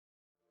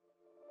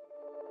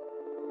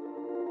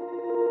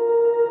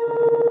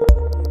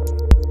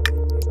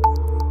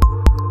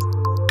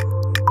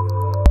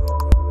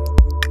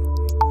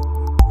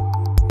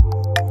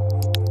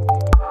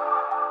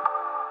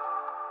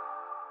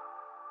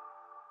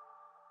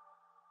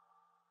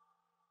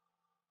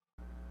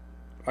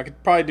I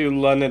could probably do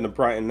London to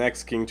Brighton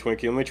next, King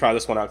Twinkie. Let me try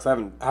this one out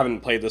because I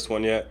haven't played this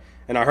one yet,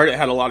 and I heard it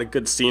had a lot of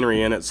good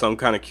scenery in it, so I'm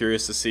kind of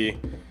curious to see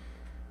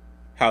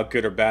how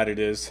good or bad it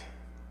is.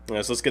 So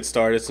let's get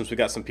started since we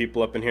got some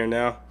people up in here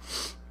now.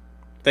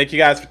 Thank you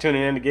guys for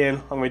tuning in again.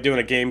 I'm gonna be doing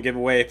a game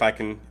giveaway if I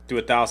can do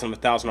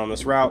 1,000 on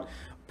this route.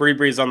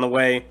 Bree's on the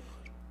way.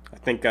 I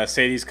think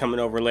Sadie's coming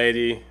over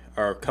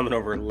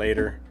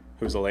later.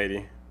 Who's a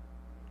lady?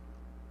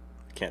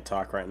 Can't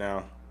talk right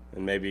now.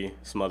 And maybe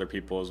some other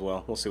people as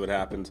well. We'll see what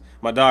happens.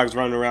 My dog's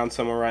running around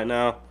somewhere right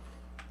now.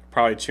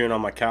 Probably chewing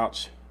on my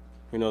couch.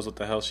 Who knows what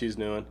the hell she's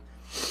doing.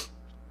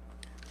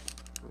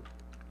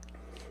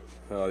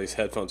 Oh, these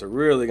headphones are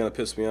really going to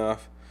piss me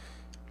off.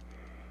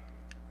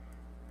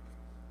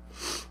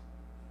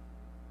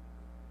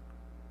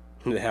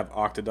 They have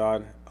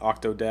Octodad.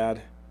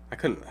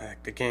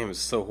 The game is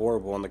so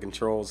horrible on the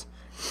controls.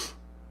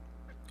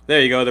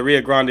 There you go, the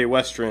Rio Grande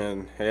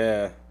Western.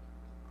 Yeah.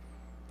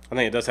 I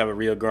think it does have a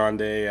Rio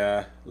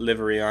Grande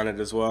livery on it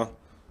as well.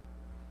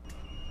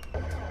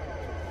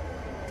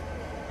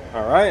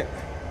 Alright.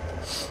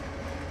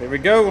 Here we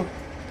go.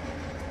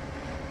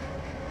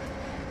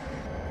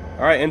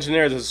 Alright,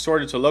 engineers is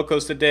sorted to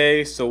locos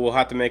today, so we'll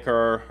have to make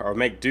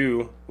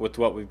do with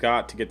what we've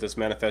got to get this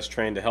manifest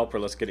train to help her.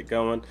 Let's get it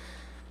going.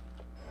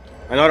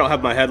 I know I don't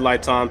have my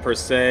headlights on per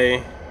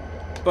se,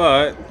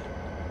 but see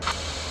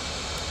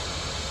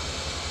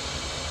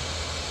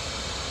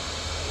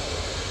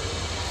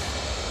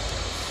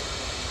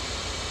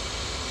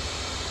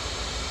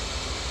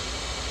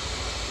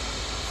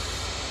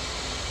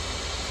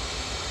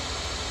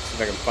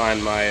if I can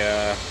find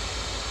my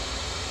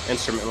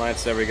instrument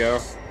lights. There we go.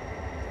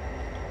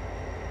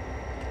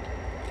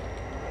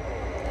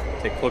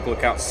 Take a quick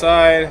look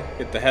outside,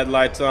 get the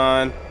headlights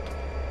on.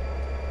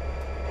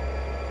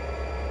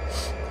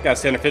 Got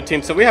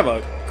 615, so we have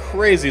a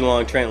crazy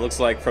long train, it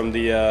looks like, from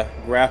the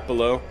graph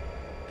below.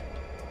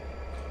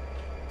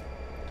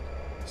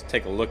 Let's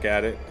take a look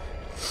at it.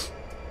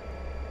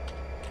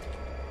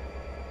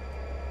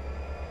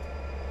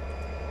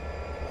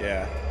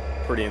 Yeah,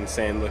 pretty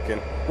insane looking.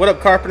 What up,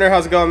 Carpenter?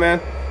 How's it going,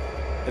 man?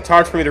 It's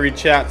hard for me to read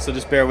chat, so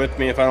just bear with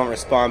me if I don't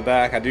respond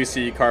back. I do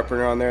see you,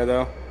 Carpenter, on there,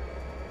 though.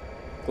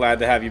 Glad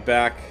to have you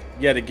back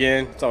yet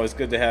again. It's always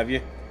good to have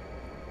you.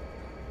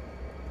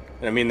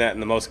 And I mean that in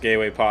the most gay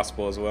way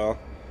possible as well.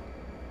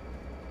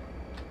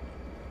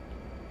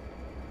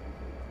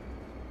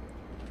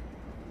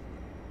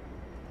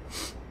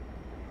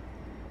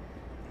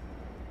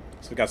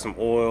 So we got some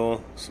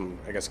oil, some,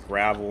 I guess,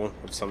 gravel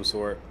of some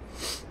sort.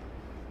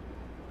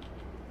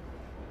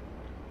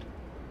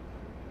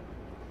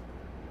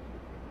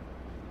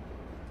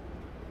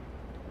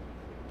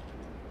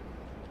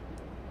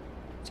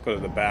 Let's go to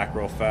the back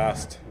real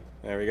fast.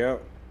 There we go.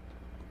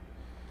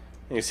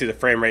 You can see the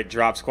frame rate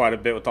drops quite a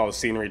bit with all the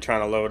scenery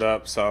trying to load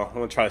up, so I'm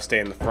going to try to stay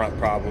in the front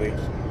probably.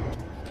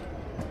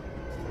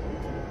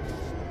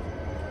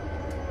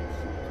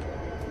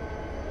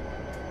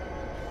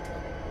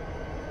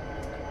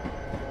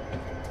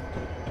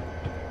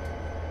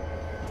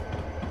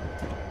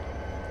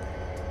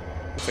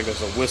 Looks like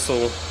there's a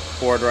whistle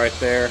board right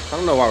there. I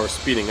don't know why we're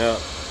speeding up.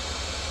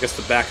 I guess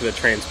the back of the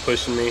train's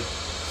pushing me.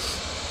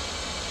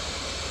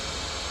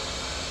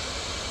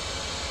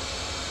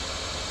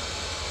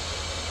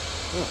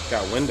 Oh,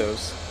 got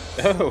windows.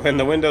 Oh, and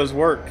the windows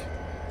work.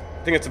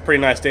 I think it's a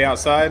pretty nice day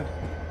outside.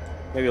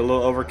 Maybe a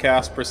little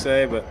overcast per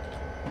se, but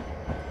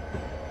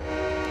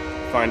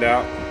find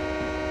out.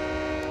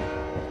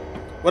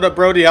 What up,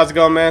 Brody? How's it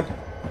going, man?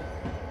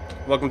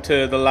 Welcome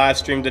to the live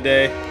stream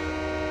today.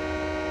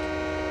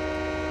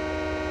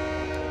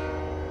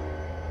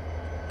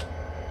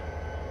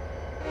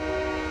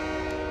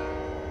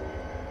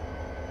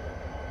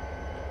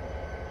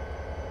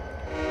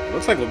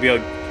 Looks like we'll be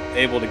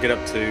able to get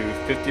up to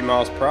 50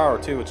 miles per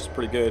hour too, which is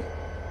pretty good.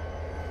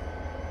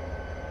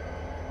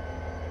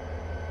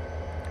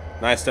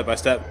 Nice step by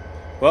step.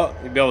 Well,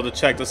 you'll be able to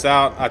check this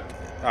out.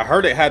 I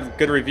heard it had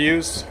good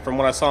reviews from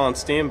what I saw on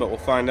Steam, but we'll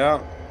find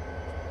out.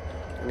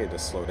 I need to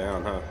slow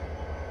down, huh?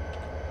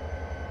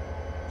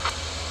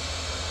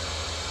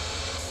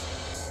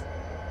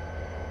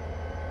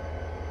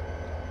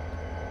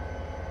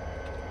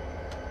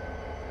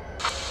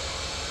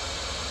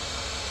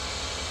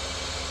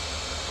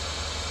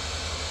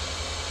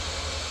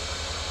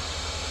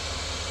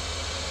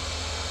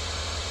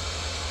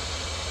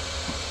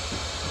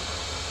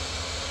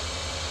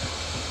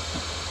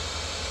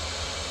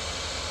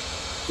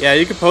 Yeah,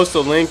 you can post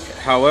a link.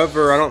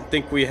 However, I don't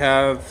think we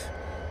have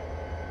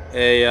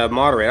a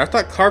moderator. I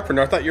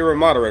thought you were a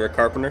moderator,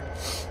 Carpenter.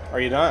 Are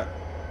you not?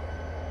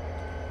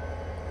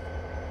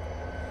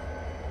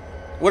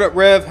 What up,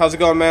 Rev? How's it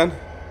going, man?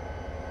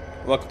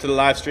 Welcome to the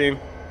live stream.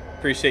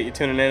 Appreciate you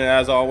tuning in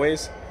as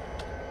always.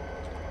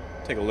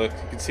 Take a look.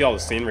 You can see all the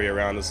scenery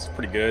around. This is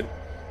pretty good.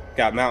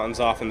 Got mountains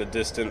off in the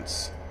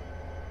distance.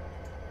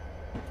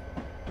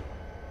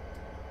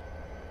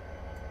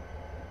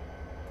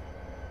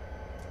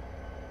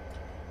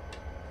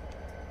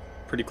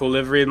 Pretty cool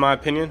livery in my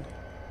opinion.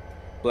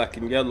 Black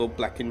and yellow,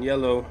 black and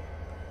yellow.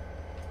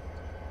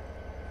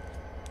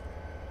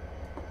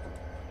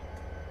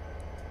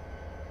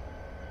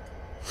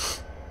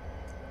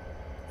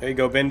 There you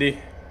go, Bendy.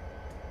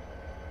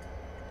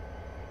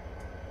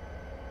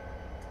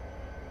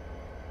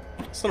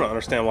 I still don't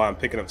understand why I'm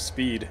picking up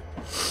speed.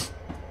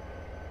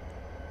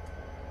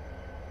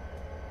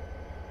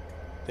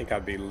 I think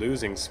I'd be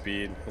losing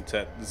speed. It's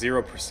at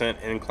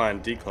 0%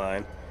 incline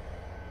decline.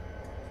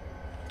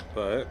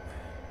 But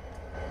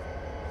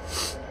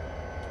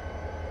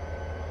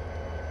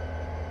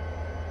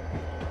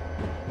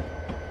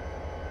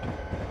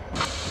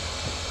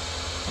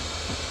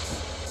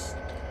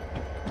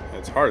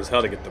it's hard as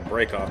hell to get the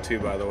brake off too,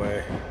 by the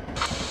way. I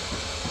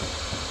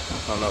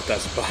don't know if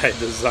that's by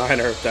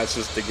design or if that's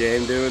just the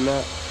game doing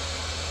that.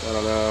 I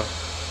don't know.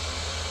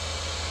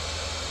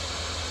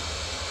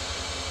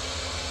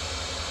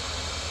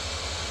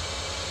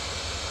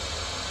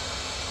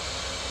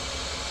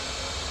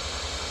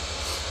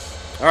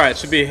 Alright,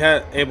 should be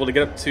able to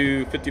get up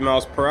to 50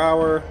 miles per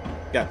hour.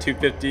 Got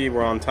 250,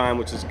 we're on time,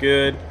 which is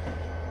good.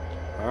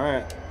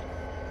 Alright,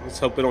 let's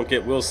hope we don't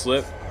get wheel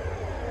slip.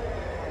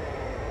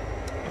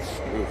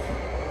 Oof.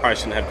 Probably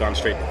shouldn't have gone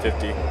straight to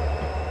 50.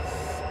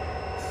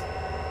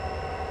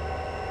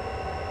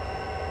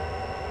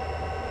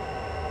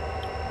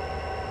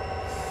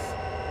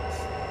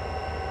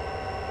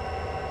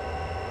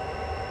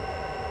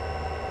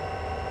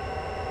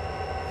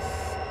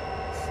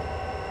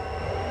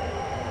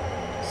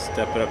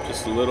 Step it up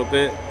just a little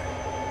bit.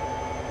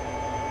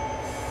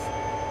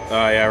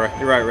 Oh yeah,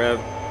 you're right,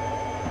 Rev.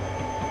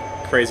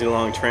 Crazy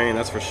long train,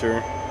 that's for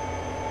sure.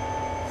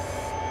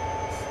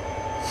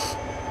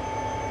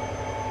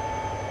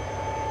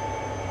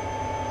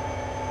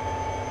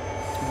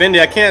 Bendy,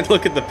 I can't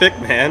look at the pic,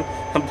 man.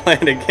 I'm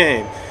playing a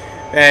game.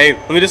 Hey,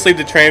 let me just leave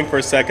the train for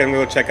a second. I'm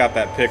gonna go check out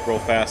that pic real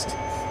fast.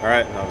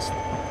 Alright? No, I was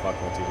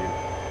fucking with you, dude.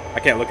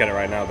 I can't look at it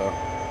right now, though.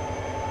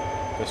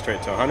 Go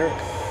straight to 100.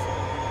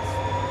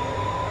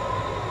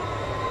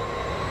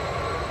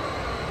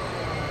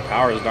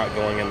 Power is not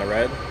going in the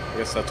red. I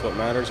guess that's what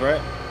matters, right?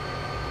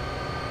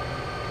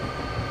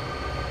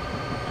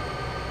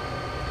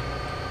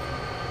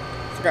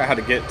 I forgot how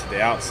to get to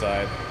the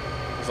outside.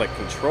 It's like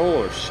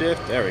control or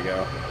shift. There we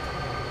go.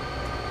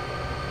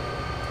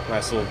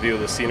 Nice little view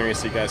of the scenery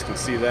so you guys can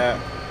see that.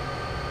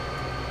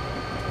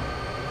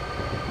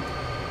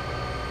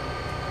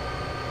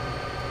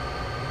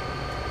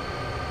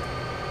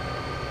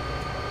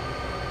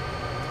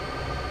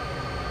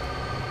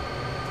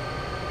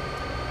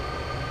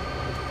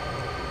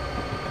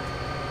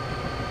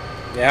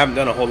 Yeah, I haven't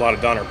done a whole lot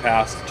of Donner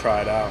Pass to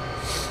try it out.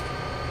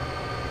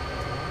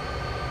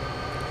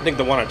 I think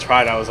the one I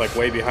tried out was like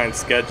way behind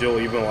schedule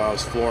even while I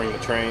was flooring the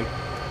train.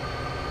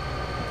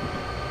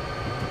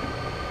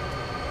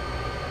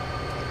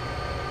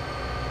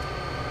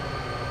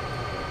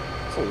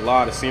 It's a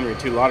lot of scenery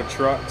too, a lot of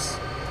trucks.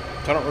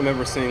 I don't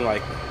remember seeing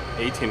like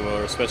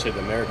 18-wheelers, especially the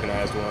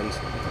Americanized ones,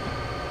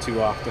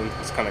 too often.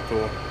 It's kind of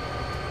cool.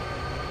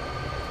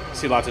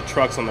 See lots of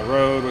trucks on the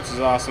road, which is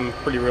awesome,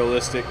 pretty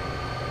realistic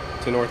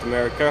to North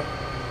America.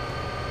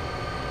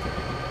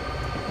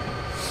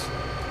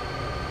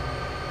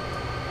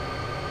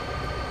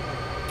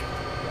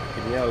 Black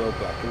and yellow,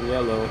 black and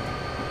yellow.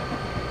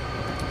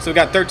 So we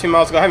got 13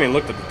 miles to go. I haven't even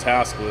looked at the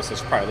task list. I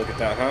should probably look at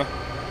that, huh?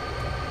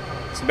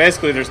 So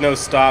basically there's no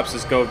stops,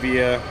 just go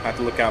via. I have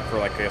to look out for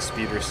like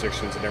speed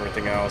restrictions and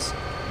everything else.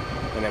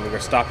 And then we were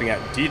stopping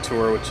at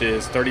Detour, which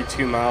is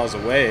 32 miles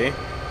away,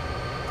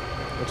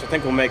 which I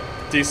think will make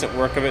decent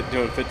work of it,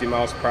 doing 50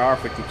 miles per hour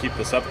if we can keep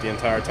this up the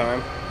entire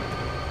time.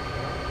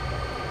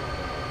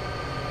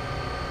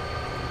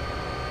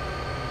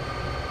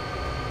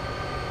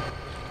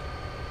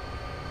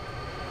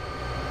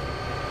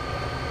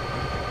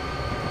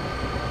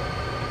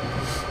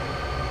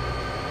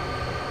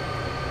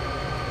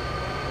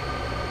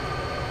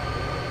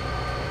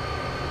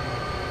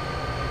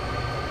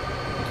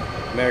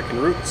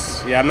 American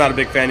routes. Yeah, I'm not a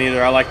big fan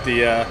either. I like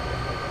the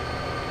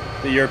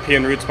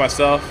European routes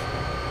myself,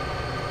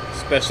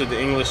 especially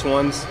the English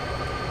ones.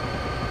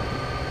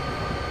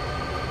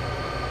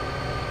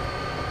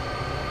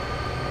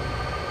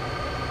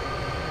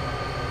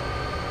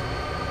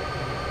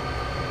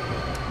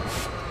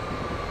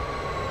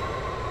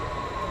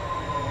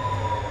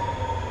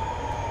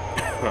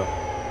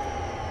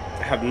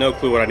 I have no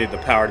clue what I need the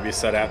power to be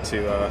set at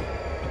to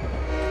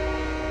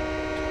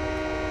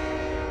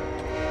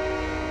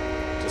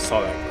saw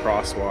that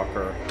crosswalk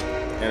or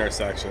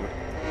intersection.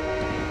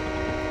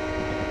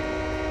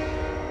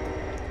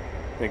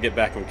 I'm gonna get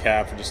back in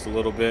cab for just a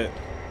little bit.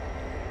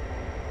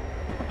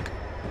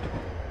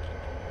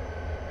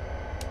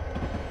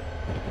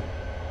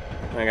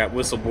 I got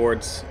whistle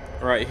boards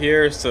right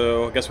here,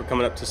 so I guess we're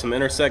coming up to some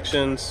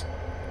intersections.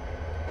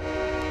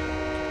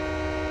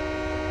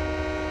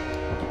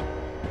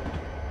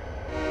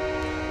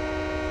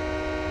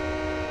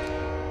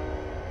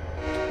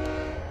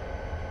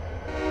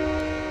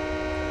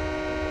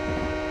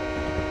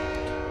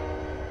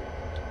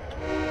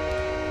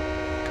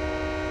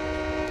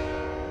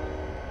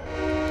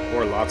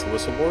 Lots of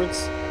whistle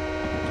boards.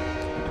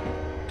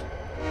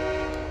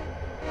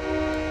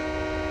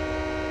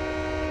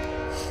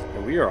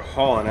 And we are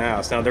hauling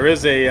ass. Now there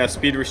is a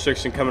speed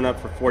restriction coming up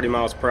for 40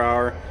 miles per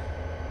hour.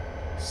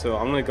 So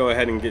I'm going to go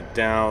ahead and get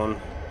down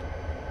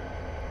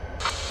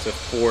to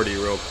 40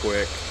 real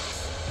quick.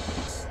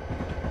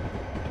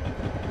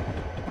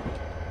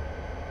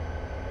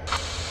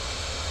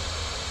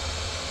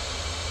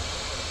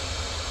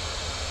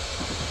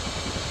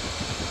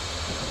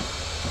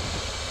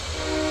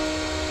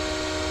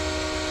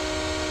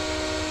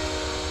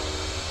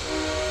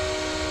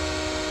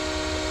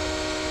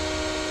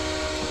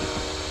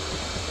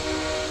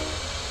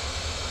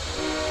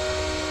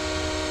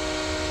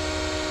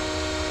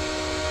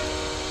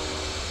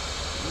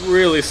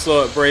 Really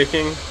slow at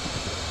braking.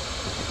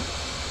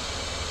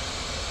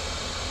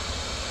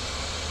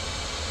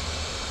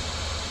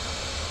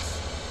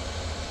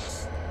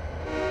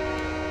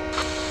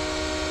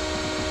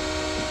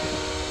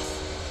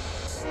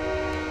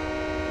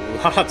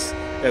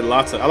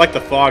 Lots of I like the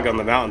fog on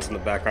the mountains in the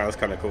background. That's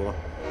kind of cool.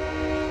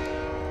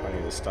 I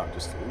need to stop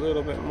just a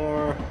little bit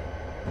more.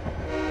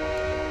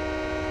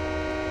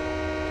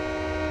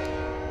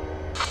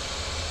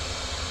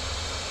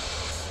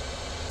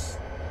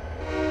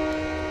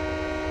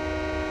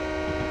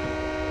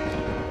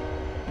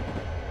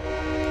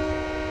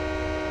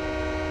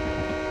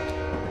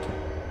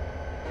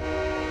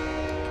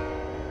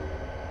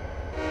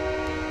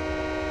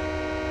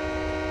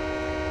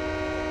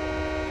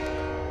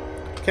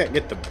 Can't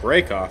get the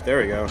brake off. There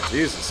we go.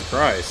 Jesus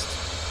Christ.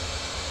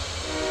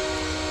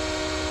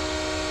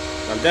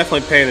 I'm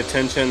definitely paying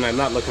attention. I'm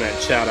not looking at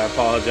chat. I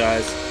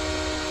apologize.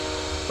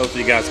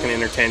 Hopefully you guys can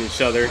entertain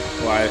each other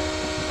while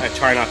I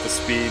try not to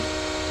speed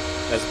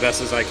as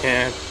best as I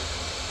can.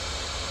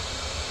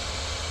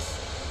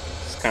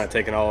 It's kind of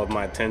taking all of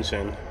my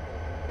attention.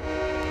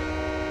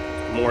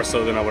 More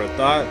so than I would have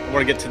thought. I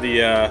want to get to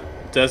the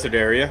desert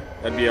area.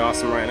 That'd be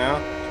awesome right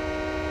now.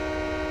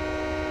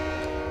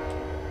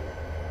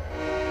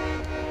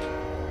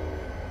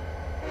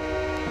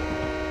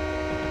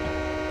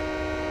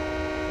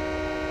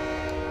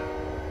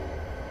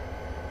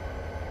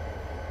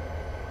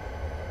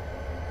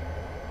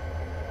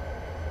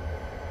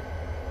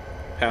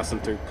 Passing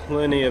through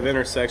plenty of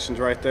intersections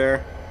right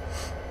there.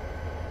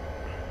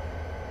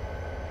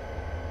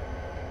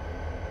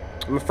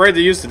 I'm afraid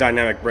to use the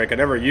dynamic brake. I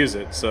never use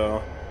it,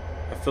 so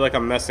I feel like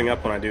I'm messing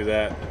up when I do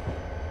that.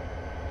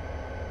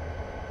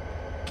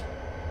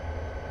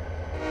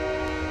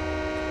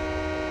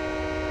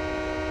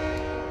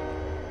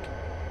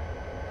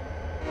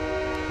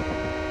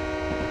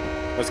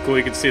 That's cool.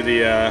 You can see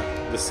the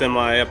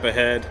semi up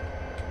ahead.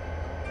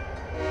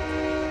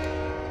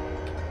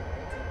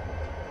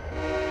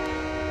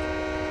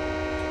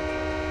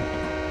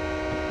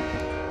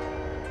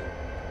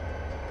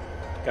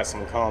 Got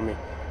someone calling me.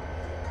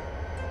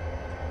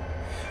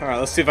 Alright,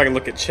 let's see if I can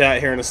look at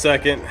chat here in a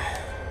second.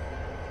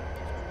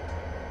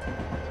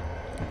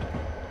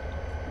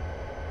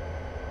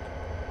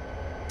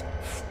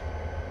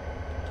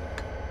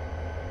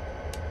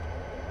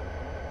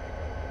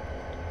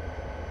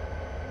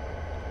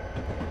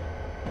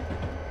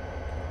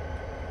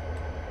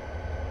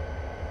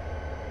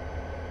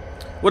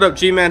 What up,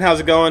 G-Man? How's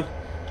it going?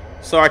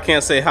 Sorry I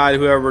can't say hi to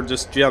whoever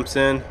just jumps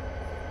in.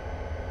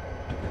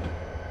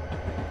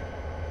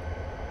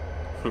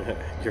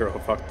 Euro,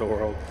 fuck the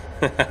world.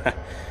 Yeah,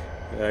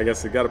 I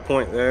guess you got a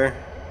point there.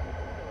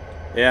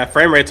 Yeah,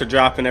 frame rates are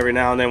dropping every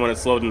now and then when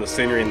it's loading the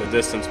scenery in the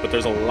distance, but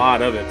there's a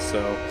lot of it, so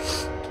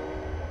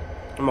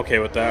I'm okay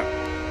with that.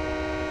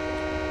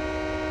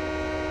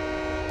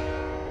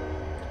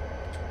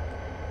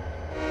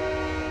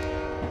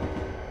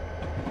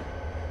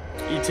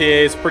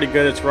 ETA is pretty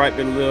good. It's right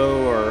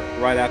below or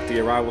right at the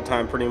arrival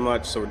time pretty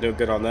much, so we're doing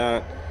good on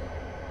that.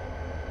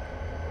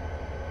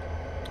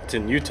 It's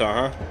in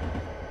Utah, huh?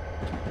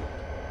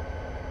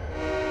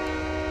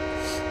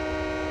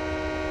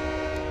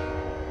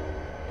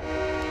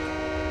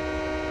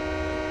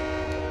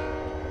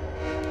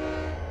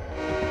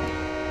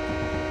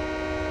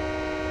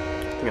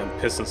 I think I'm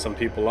pissing some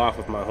people off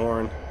with my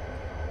horn.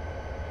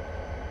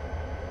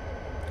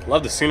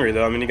 Love the scenery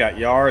though. I mean, you got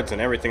yards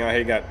and everything out here.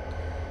 You got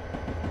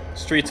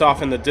streets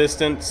off in the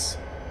distance.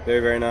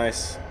 Very, very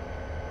nice.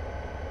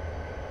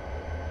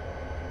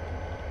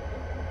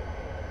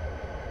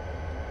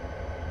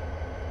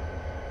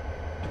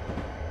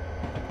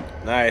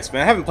 Nice,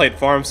 man. I haven't played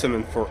Farm Sim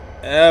in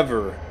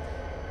forever.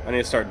 I need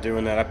to start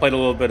doing that. I played a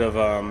little bit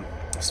of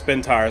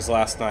Spin Tires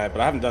last night,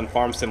 but I haven't done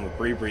Farm Sim with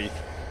Bree.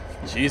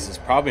 Jesus,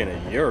 probably in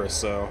a year or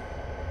so.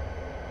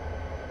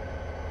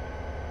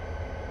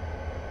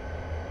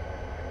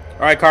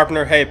 Alright,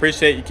 Carpenter. Hey,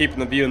 appreciate you keeping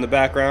the view in the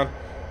background.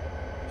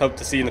 Hope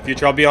to see you in the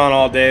future. I'll be on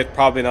all day,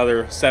 probably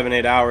another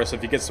 7-8 hours. So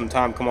if you get some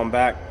time, come on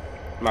back.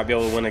 Might be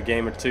able to win a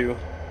game or two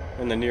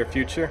in the near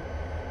future.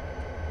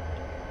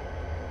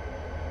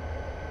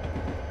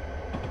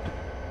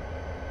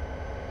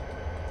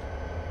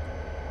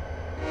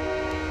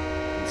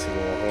 See the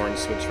little horn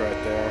switch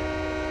right there.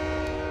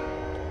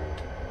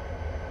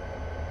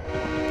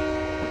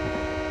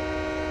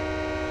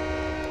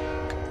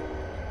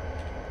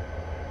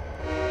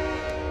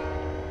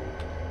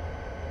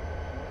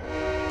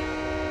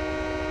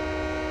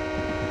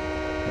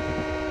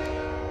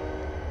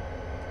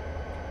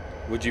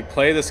 Would you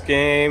play this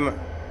game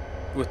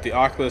with the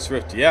Oculus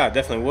Rift? Yeah,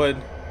 definitely would.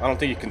 I don't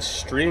think you can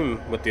stream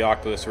with the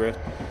Oculus Rift.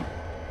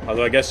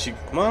 Although I guess you,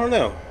 well, I don't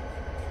know.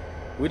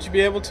 Would you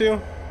be able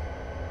to?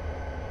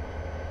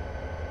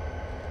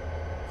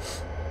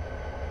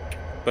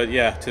 But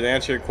yeah, to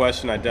answer your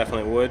question, I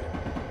definitely would.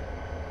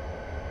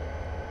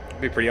 It'd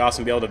be pretty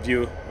awesome to be able to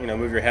view, you know,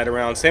 move your head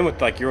around. Same with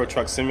like Euro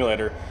Truck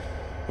Simulator.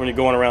 When you're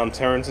going around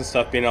turns and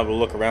stuff, being able to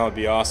look around would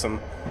be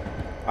awesome.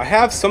 I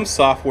have some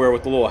software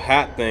with the little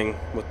hat thing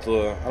with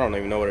the, I don't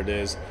even know what it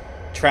is.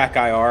 Track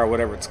IR or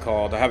whatever it's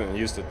called. I haven't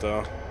used it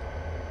though.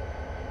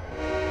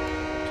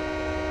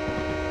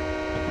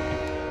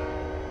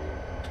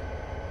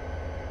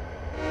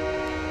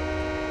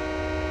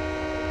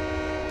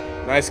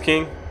 Nice,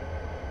 King.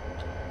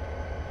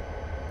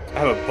 I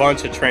have a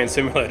bunch of train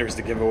simulators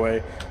to give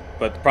away,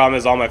 but the problem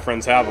is all my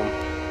friends have them.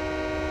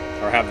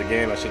 Or have the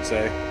game, I should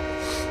say.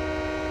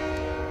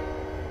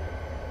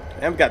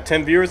 And we've got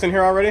 10 viewers in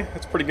here already.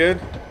 That's pretty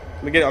good.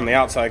 Let me get it on the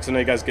outside, because I know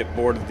you guys get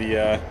bored of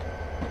the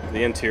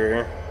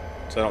interior.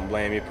 So I don't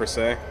blame you, per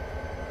se.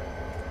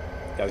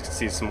 You guys can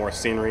see some more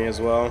scenery as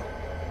well.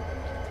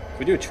 Can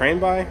we do a train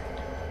buy? I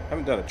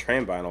haven't done a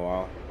train buy in a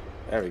while.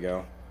 There we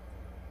go.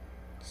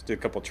 Let's do a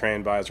couple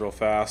train buys real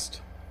fast.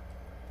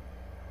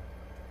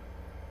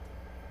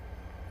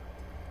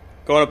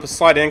 Going up a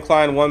slight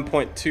incline,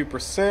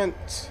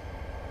 1.2%.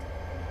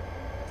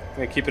 I'm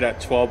going to keep it at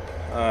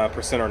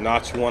 12% or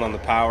notch 1 on the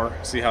power.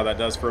 See how that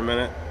does for a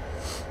minute.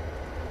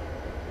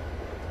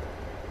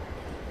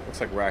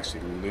 Looks like we're actually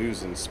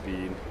losing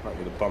speed. Might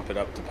need to bump it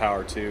up to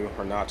power 2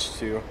 or notch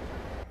 2.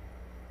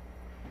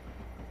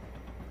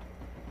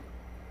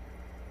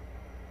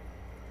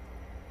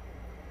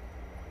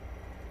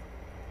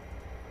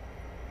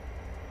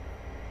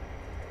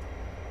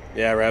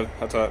 Yeah, Rev,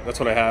 that's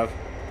what I have.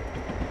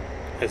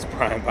 Is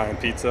Brian buying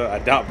pizza? I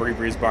doubt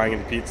Bree's buying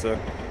any pizza.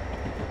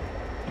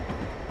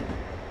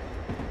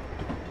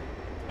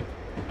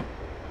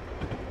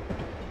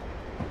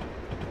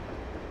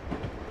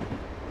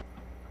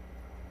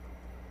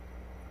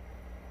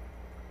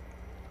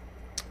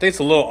 I think it's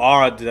a little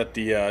odd that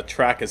the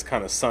track is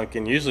kind of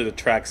sunken. Usually the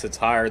track sits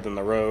higher than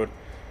the road.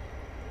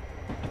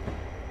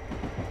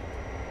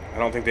 I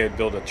don't think they'd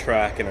build a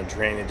track in a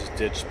drainage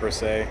ditch per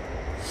se.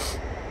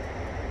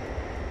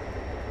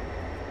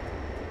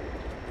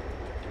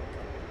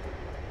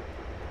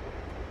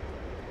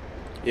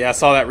 Yeah, I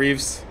saw that,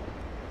 Reeves.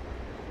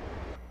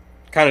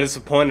 Kind of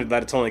disappointed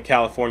that it's only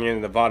California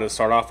and Nevada to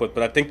start off with,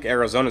 but I think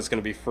Arizona's going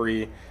to be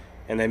free,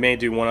 and they may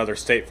do one other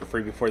state for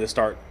free before they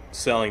start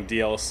selling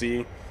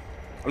DLC.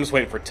 I'm just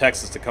waiting for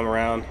Texas to come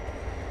around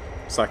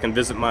so I can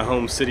visit my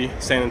home city,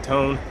 San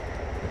Antonio.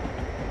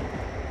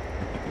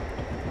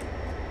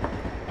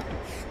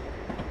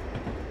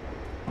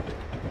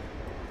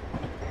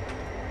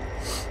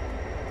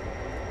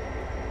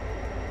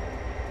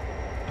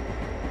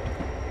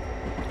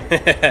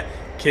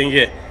 King,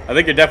 yeah, I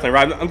think you're definitely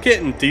right. I'm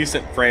getting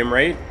decent frame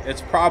rate.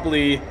 It's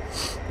probably,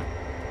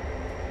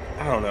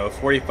 I don't know,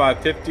 45,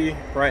 50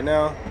 right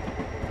now.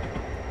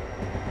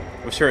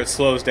 I'm sure it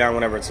slows down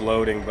whenever it's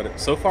loading, but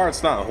so far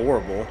it's not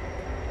horrible.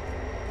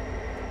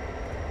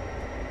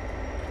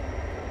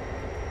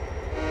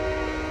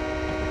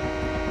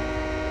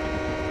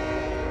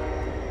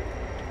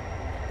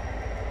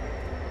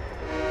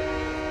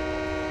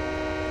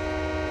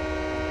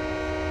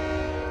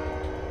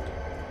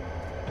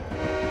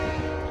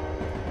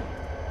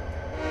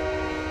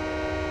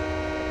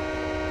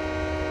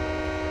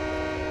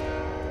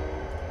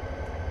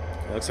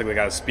 It looks like we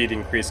got a speed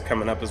increase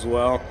coming up as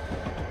well.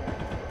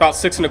 About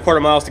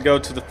 6¼ miles to go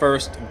to the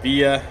first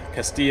Via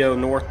Castillo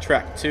North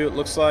Track 2, it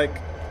looks like.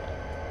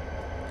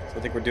 So I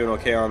think we're doing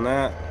okay on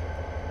that.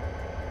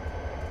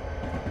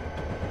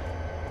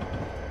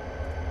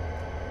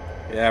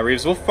 Yeah,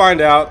 Reeves, we'll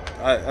find out.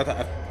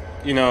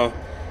 You know,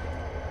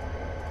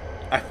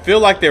 I feel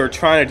like they were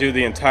trying to do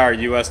the entire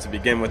U.S. to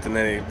begin with, and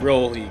they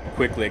really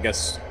quickly, I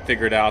guess,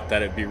 figured out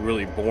that it'd be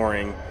really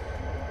boring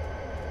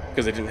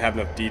because they didn't have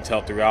enough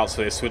detail throughout,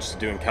 so they switched to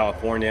doing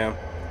California.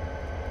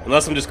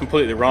 Unless I'm just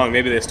completely wrong,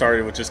 maybe they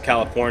started with just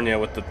California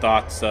with the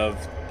thoughts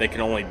of they can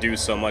only do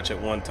so much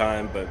at one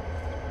time, but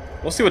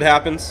we'll see what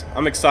happens.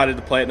 I'm excited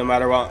to play it no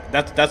matter what.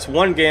 That's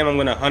one game I'm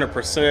going to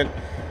 100%,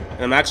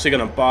 and I'm actually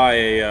going to buy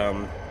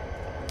a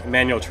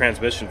manual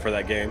transmission for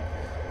that game.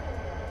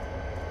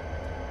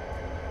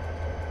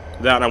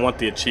 That, and I want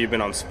the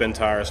achievement on spin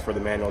tires for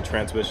the manual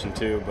transmission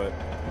too, but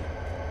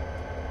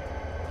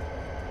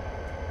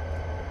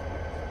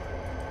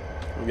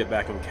we'll get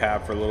back in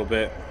cab for a little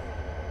bit.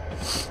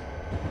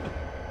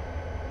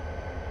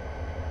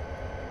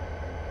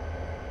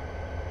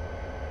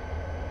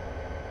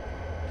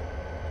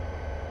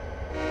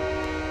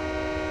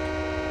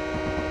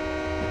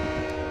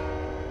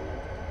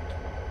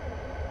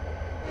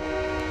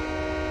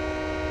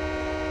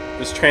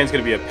 This train's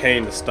gonna be a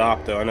pain to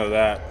stop though, I know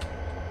that.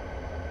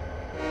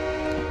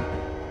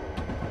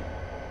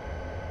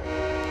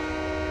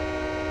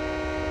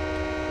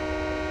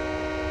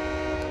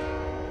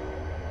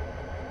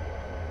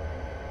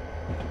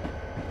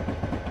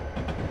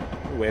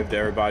 wave to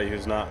everybody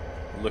who's not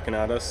looking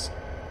at us.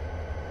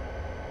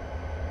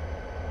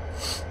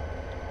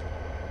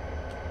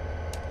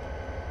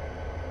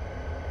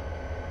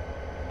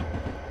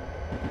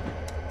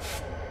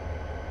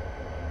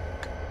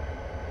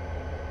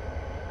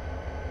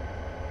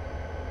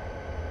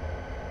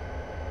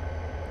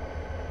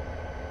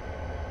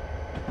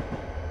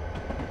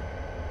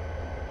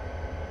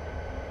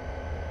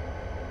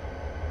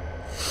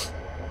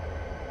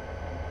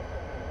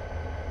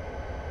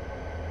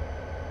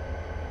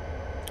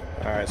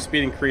 Alright,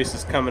 speed increase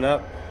is coming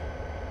up.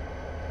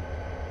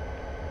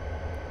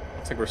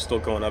 Looks like we're still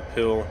going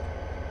uphill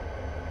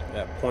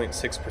at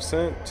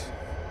 0.6%.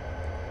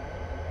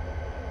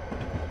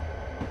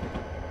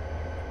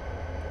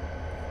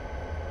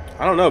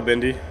 I don't know,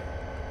 Bendy.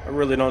 I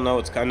really don't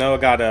know. I know I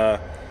got a,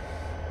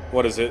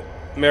 what is it?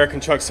 American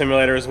Truck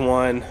Simulator is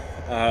one.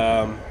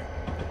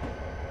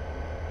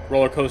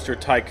 Roller Coaster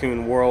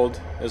Tycoon World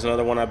is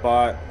another one I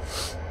bought.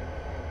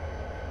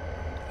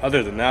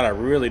 Other than that, I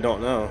really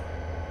don't know.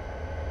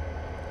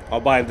 I'll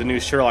buy the new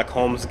Sherlock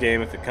Holmes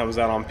game if it comes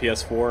out on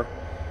PS4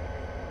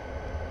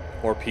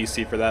 or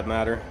PC for that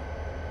matter.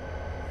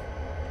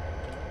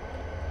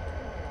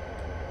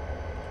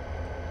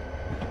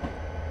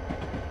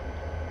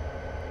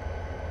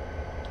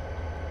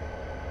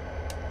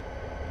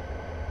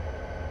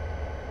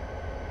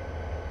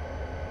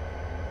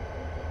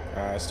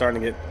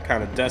 Starting to get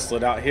kind of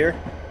desolate out here.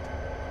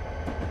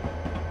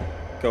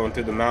 Going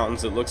through the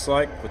mountains, it looks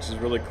like, which is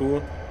really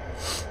cool.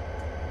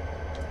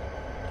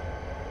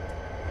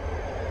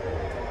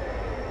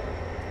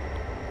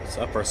 Let's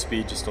up our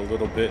speed just a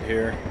little bit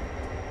here.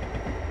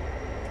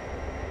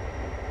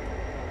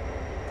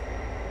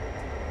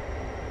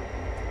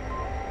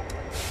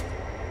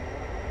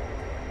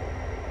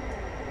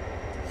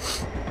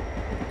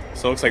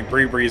 So it looks like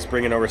Bree's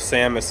bringing over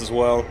Samus as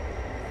well,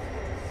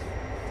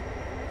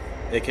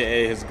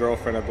 aka his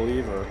girlfriend, I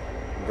believe, or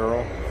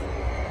girl.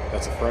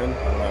 That's a friend?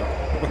 I don't know.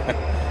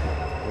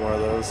 One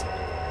of those.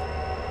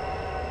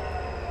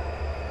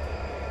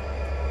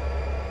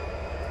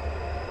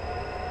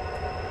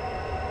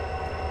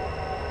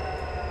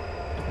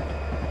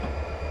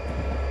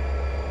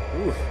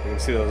 Ooh, you can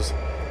see those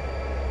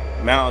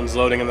mountains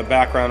loading in the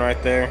background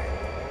right there.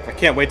 I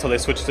can't wait till they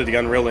switch to the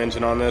Unreal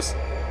Engine on this.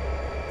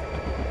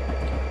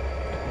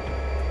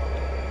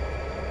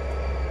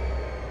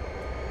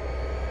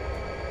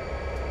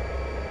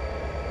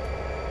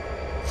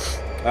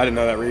 I didn't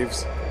know that,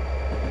 Reeves.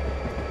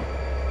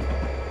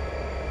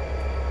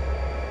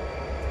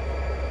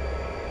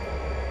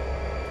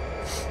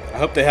 I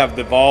hope they have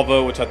the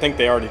Volvo, which I think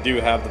they already do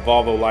have the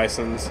Volvo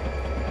license.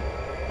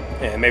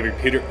 And maybe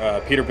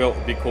Peterbilt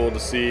would be cool to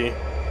see.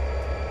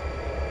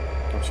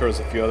 I'm sure there's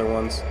a few other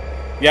ones.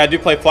 Yeah, I do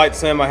play Flight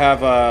Sim. I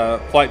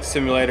have Flight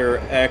Simulator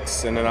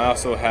X, and then I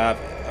also have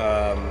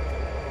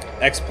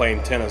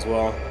X-Plane 10 as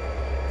well.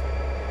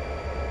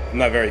 I'm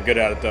not very good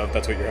at it, though, if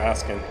that's what you're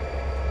asking.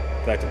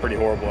 In fact, I'm pretty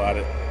horrible at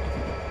it.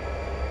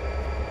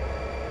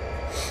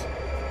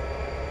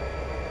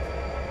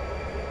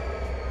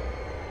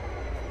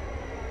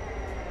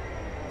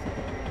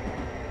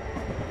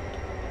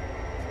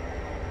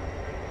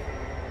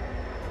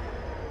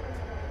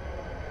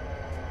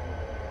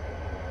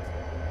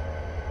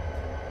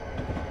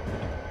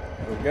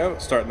 There we go,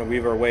 starting to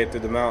weave our way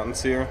through the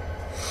mountains here.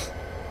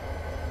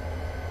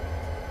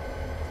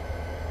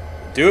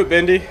 Do it,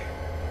 Bendy.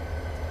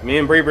 Me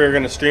and Bree are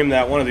going to stream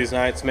that one of these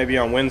nights, maybe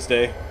on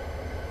Wednesday.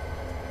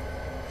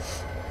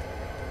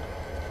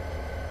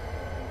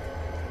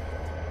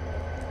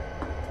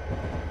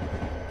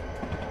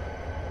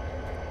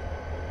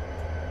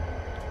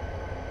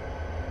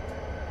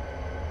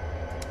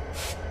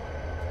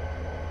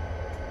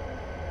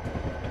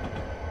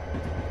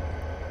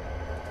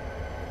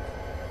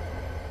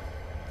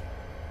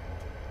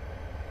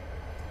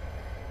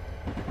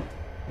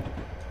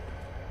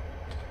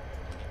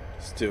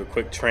 Do a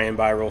quick train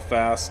by real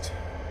fast.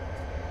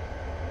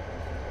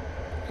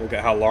 Look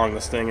at how long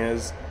this thing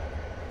is.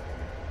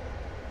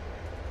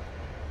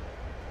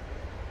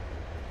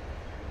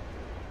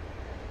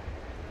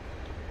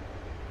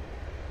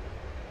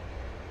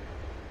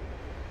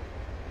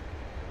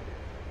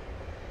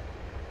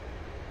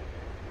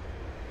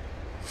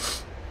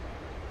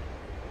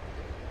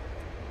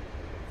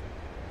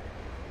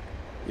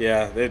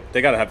 Yeah,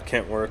 they gotta have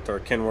Kentworth or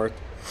Kenworth.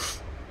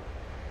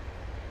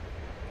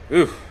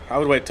 Ooh, I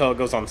would wait till it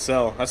goes on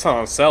sale. That's not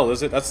on sale,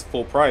 is it? That's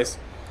full price.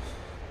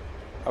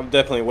 I would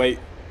definitely wait.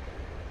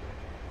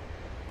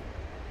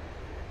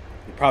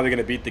 You're probably going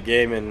to beat the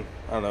game in,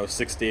 I don't know,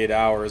 68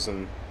 hours.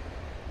 And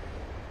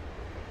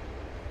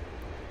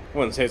I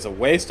wouldn't say it's a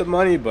waste of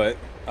money, but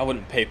I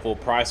wouldn't pay full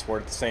price for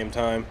it at the same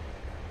time.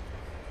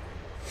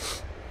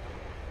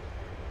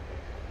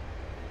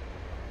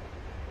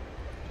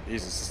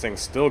 Jesus, this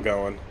thing's still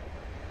going.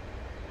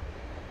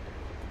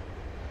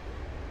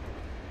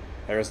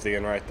 There's the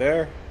end right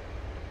there.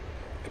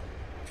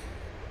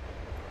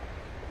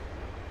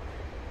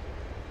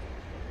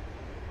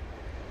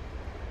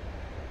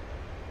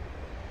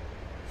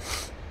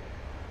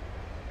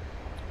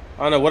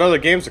 I don't know what other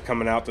games are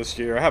coming out this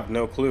year. I have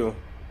no clue.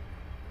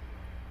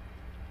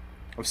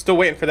 I'm still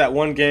waiting for that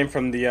one game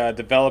from the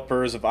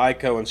developers of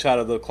Ico and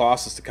Shadow of the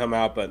Colossus to come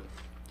out, but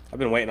I've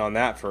been waiting on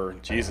that for,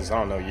 Jesus, I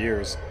don't know,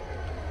 years.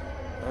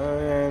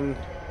 And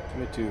let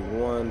me do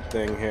one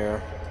thing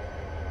here.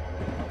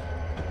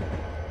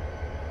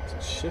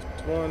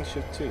 Shift 1,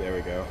 Shift 2, there we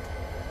go.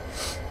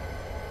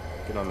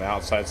 Get on the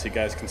outside so you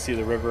guys can see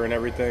the river and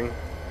everything.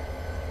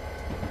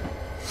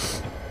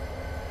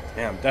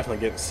 Yeah, I'm definitely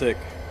getting sick.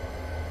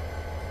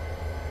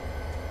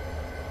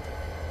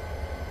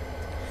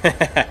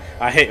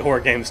 I hate horror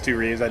games too,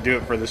 Reeves. I do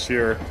it for the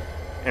sheer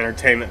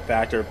entertainment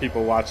factor of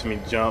people watching me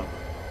jump.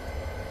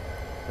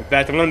 In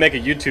fact, I'm going to make a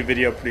YouTube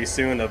video pretty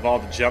soon of all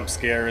the jump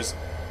scares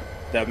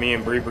that me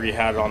and Bree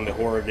had on the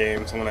horror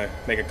games. I'm going to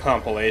make a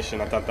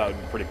compilation. I thought that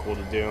would be pretty cool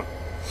to do.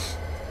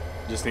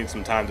 Just need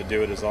some time to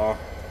do it is all.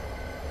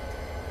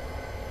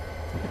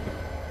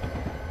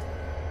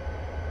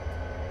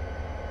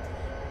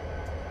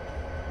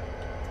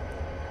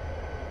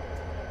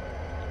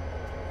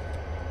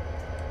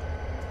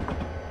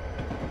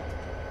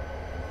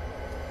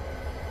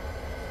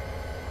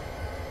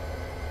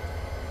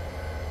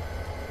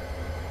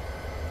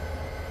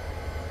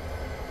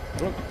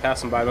 Oh,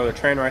 passing by another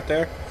train right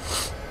there.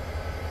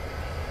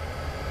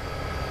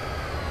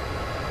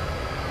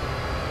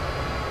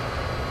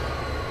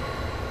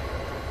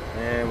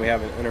 And we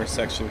have an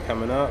intersection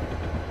coming up.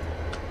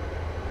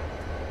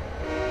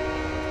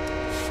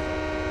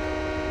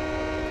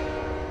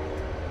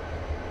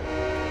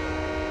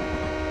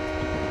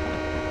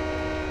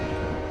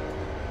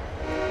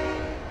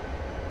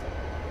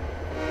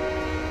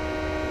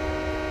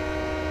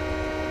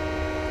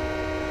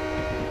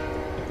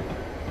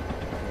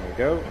 There we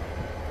go.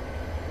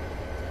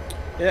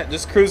 Yeah,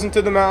 just cruising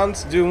through the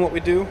mountains, doing what we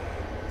do.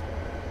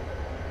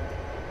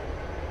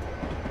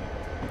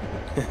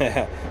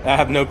 I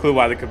have no clue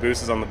why the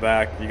caboose is on the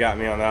back. You got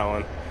me on that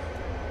one.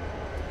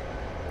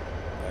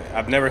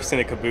 I've never seen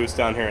a caboose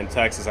down here in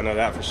Texas. I know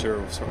that for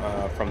sure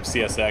from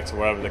CSX or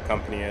whatever the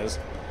company is.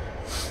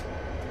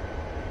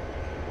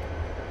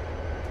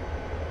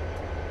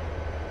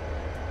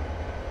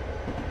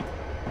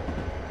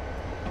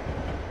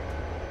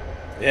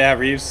 Yeah,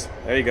 Reeves.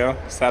 There you go.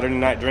 Saturday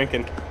night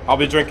drinking. I'll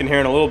be drinking here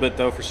in a little bit,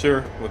 though, for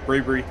sure, with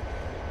Bree.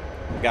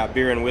 Got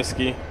beer and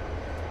whiskey.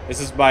 This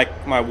is my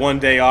one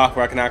day off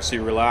where I can actually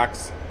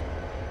relax.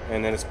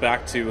 And then it's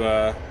back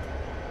to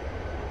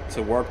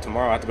work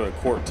tomorrow. I have to go to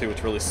court, too,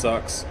 which really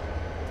sucks.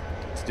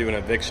 To do an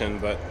eviction,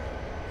 but...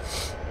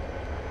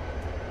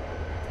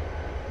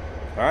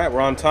 Alright,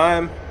 we're on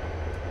time.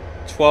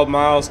 12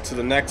 miles to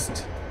the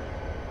next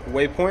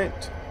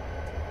waypoint.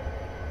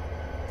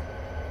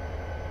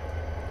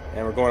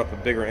 And we're going up a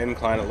bigger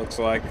incline, it looks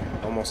like.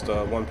 Almost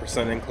a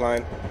 1%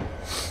 incline.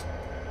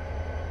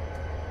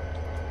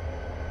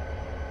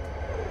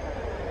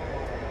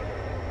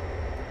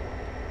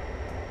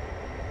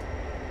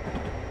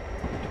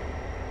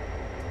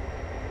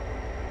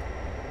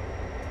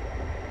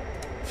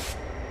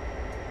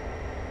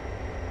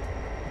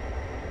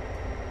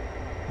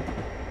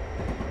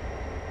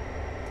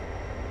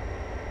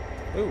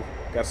 Ooh,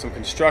 got some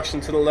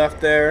construction to the left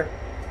there.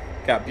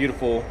 Got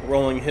beautiful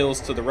rolling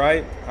hills to the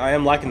right. I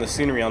am liking the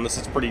scenery on this.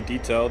 It's pretty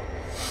detailed.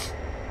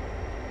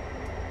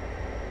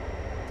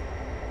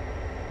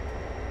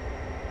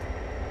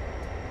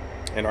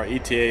 And our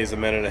ETA is a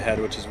minute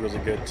ahead, which is really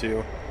good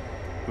too.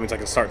 It means I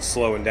can start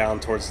slowing down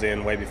towards the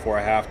end way before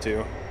I have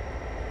to.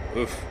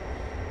 Oof.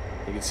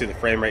 You can see the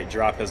frame rate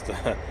drop as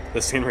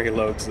the scenery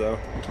loads though.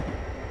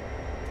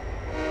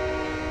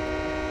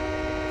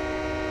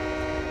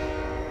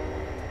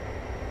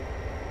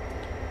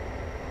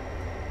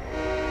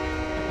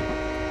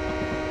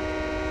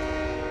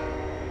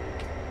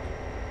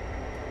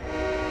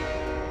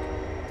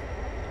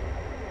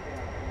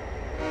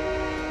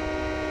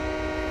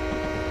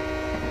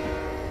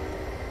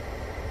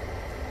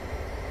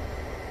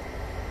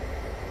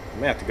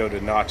 I may have to go to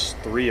notch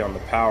 3 on the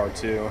power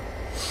too.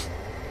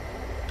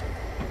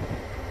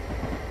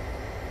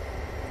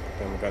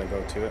 Then we're gonna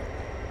go to it.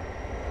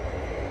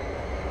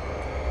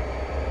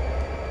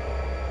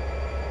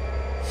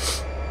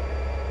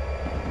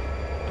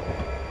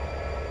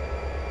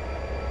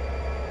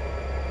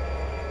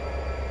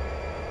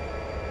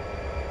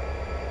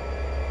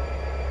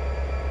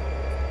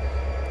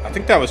 I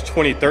think that was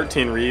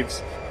 2013,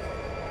 Reeves.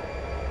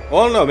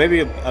 Well, no,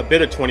 maybe a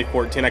bit of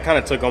 2014. I kind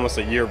of took almost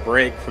a year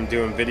break from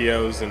doing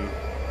videos and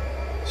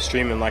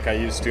streaming like I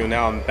used to.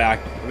 Now I'm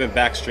back. I've been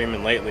back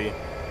streaming lately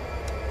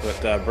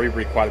with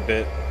Bree quite a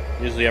bit.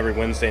 Usually every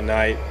Wednesday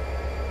night.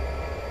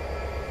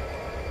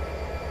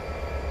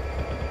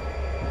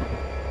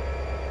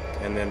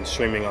 And then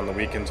streaming on the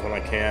weekends when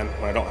I can,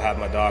 when I don't have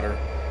my daughter.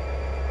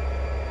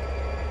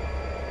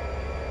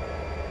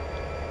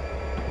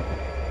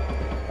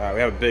 Alright, we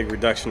have a big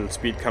reduction in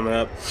speed coming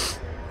up.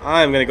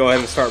 I'm going to go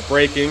ahead and start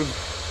braking.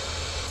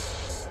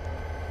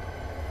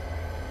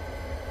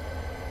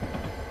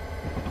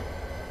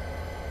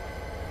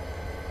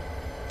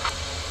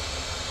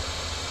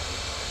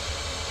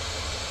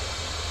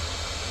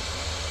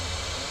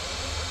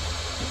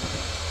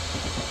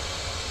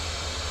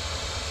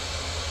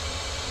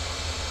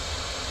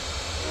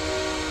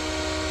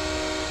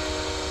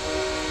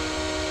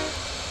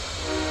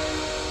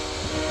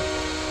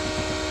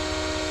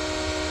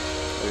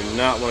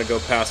 not want to go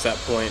past that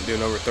point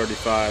doing over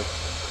 35.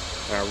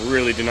 And I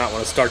really do not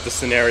want to start the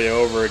scenario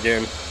over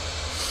again.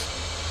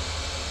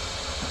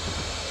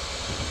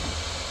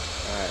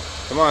 Alright,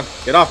 come on,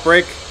 get off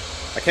brake.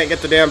 I can't get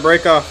the damn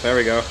brake off. There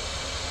we go.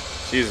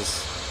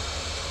 Jesus.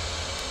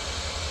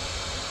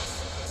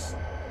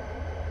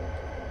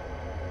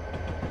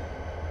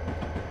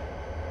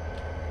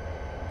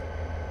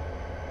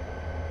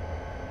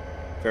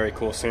 Very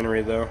cool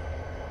scenery though.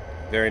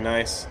 Very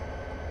nice.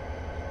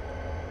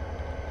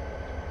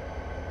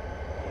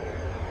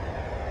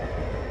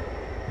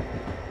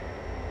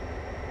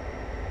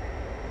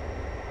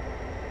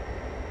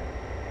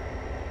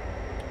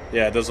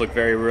 Yeah, it does look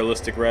very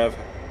realistic, Rev.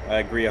 I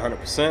agree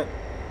 100%.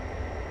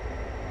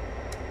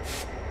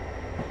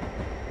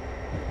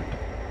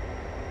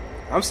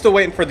 I'm still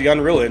waiting for the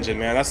Unreal Engine,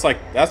 man.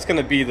 That's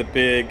gonna be the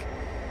big,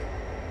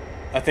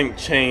 I think,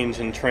 change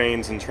in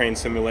trains and train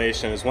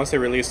simulation. Is once they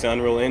release the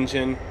Unreal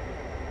Engine,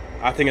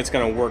 I think it's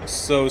gonna work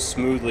so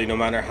smoothly no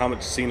matter how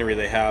much scenery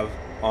they have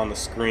on the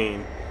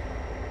screen.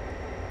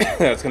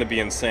 That's gonna be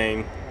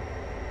insane.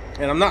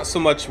 And I'm not so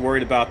much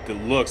worried about the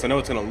looks. I know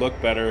it's gonna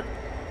look better,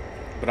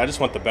 but I just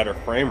want the better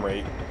frame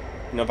rate.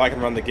 You know, if I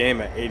can run the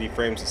game at 80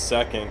 frames a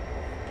second,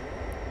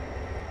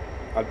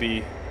 I'd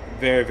be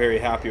very, very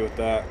happy with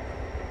that.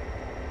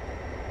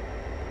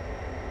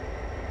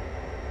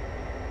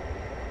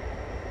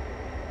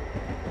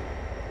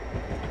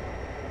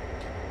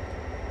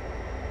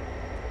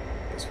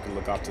 Guess we can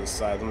look off to the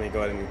side. Let me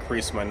go ahead and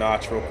increase my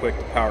notch real quick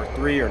to power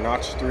 3 or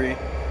notch 3.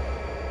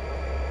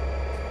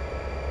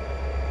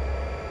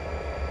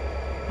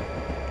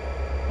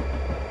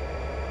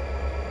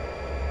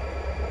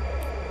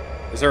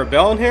 Is there a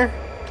bell in here?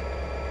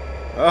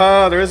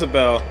 Ah, there is a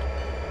bell.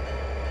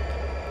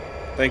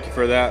 Thank you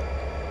for that.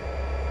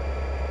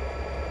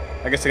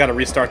 I guess I gotta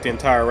restart the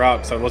entire route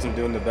because I wasn't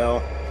doing the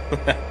bell.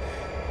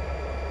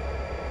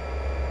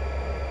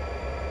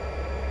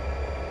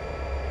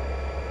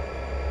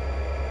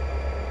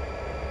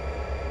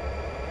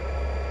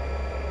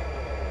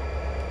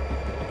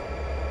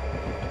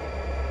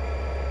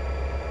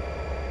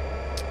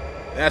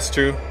 That's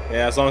true.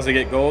 Yeah, as long as they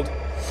get gold.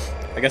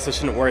 I guess I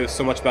shouldn't worry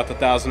so much about the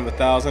 1,000 of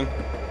 1,000.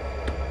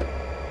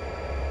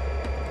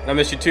 I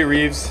miss you too,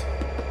 Reeves.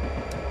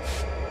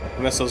 I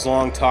miss those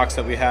long talks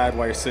that we had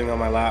while you're sitting on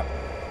my lap.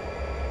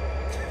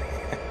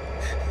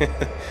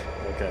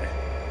 Okay.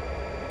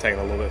 I'm taking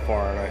a little bit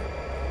far, aren't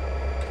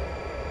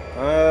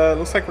I?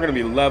 Looks like we're going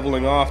to be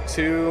leveling off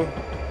too.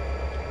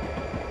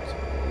 So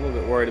a little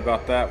bit worried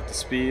about that with the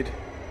speed.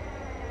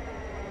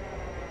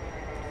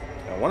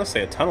 I want to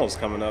say a tunnel's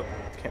coming up.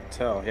 Can't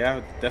tell.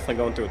 Yeah, definitely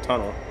going through a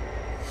tunnel.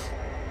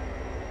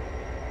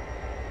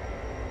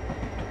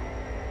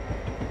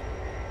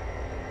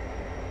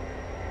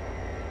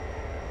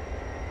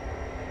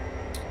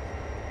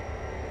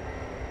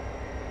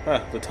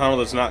 Huh, the tunnel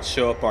does not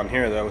show up on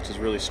here though, which is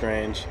really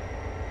strange.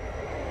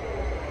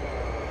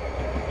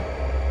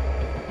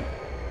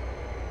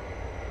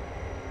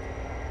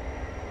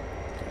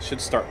 I should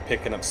start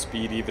picking up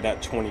speed even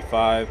at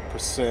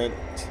 25%.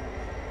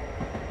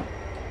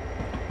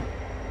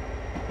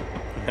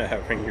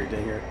 Ring your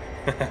dinger.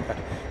 Alright,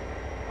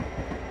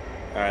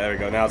 there we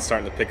go. Now it's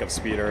starting to pick up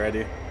speed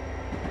already.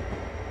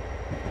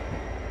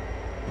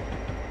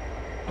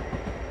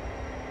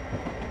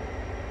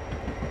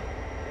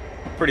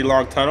 Pretty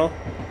long tunnel.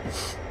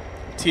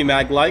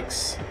 T-Mag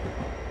likes.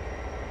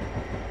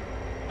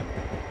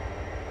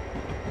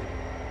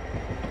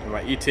 And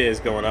my ETA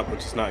is going up,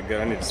 which is not good.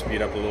 I need to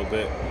speed up a little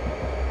bit.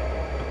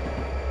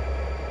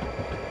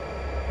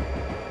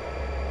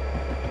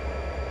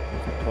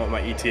 I want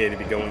my ETA to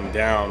be going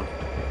down,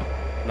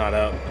 not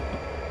up.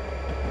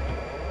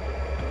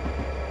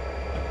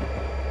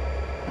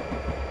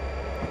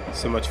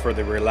 So much for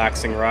the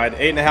relaxing ride.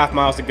 8.5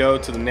 miles to go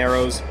to the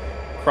Narrows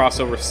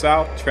crossover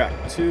south, track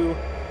 2.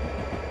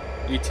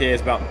 ETA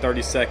is about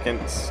 30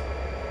 seconds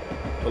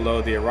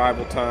below the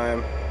arrival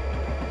time.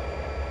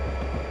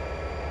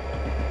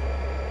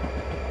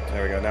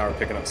 There we go, now we're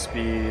picking up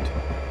speed.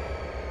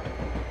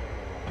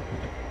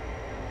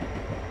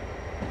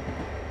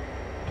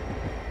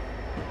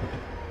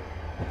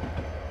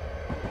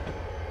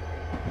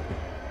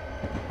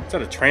 Is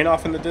that a train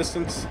off in the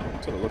distance?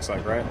 That's what it looks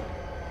like, right?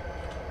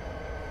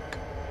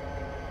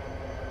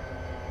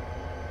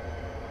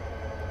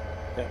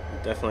 Yeah,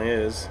 it definitely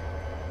is.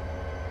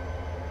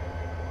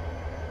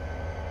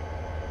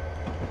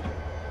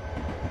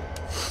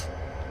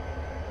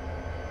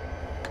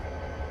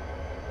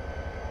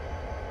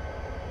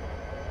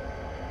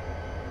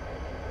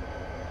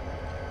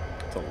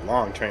 It's a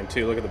long train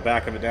too. Look at the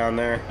back of it down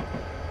there.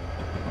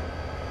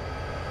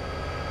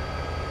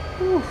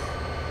 Whew.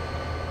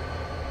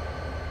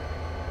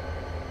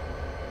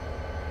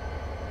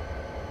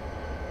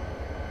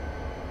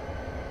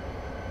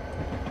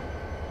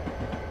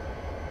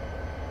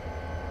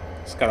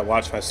 Just gotta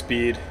watch my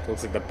speed.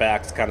 Looks like the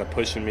back's kind of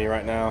pushing me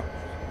right now.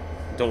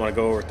 Don't want to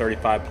go over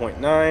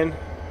 35.9.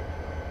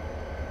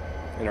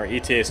 And our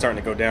ETA is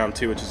starting to go down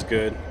too, which is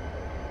good.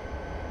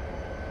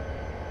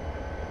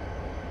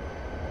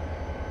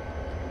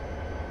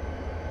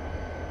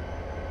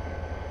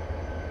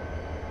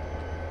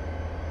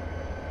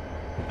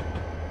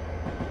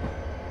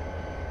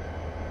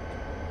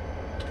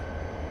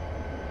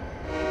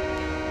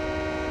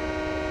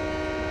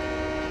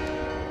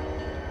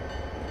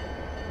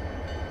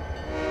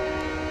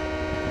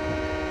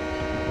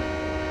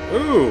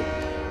 Ooh,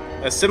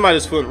 that semi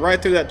just went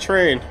right through that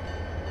train.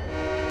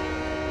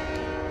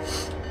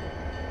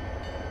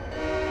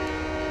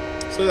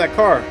 So that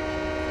car.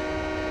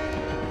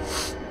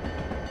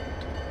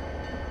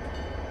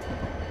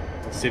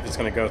 Let's see if it's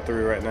gonna go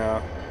through right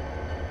now.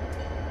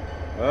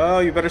 Oh,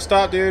 you better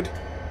stop, dude.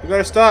 You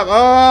better stop.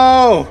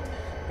 Oh!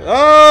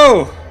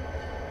 Oh!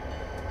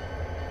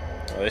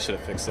 Oh, they should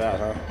have fixed that,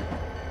 huh?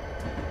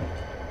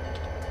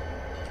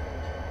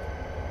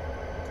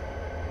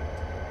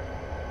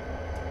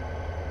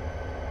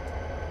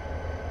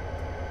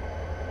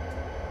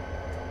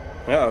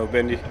 Uh-oh,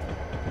 Bendy.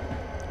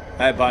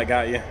 That bot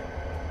got you.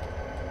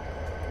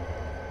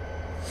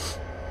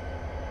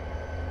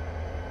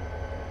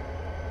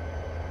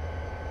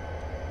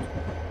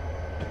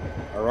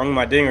 I rung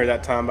my dinger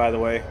that time, by the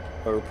way.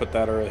 Whoever put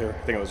that earlier.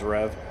 I think it was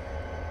Rev.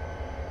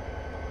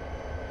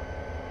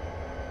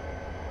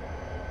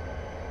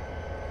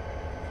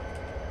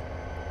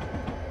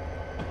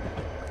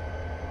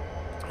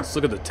 Let's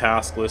look at the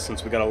task list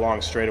since we got a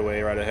long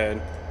straightaway right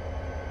ahead.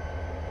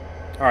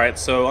 Alright,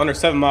 so under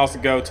 7 miles to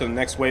go to the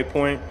next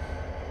waypoint.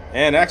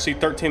 And actually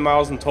 13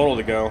 miles in total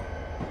to go.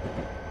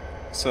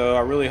 So I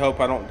really hope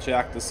I don't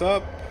jack this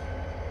up.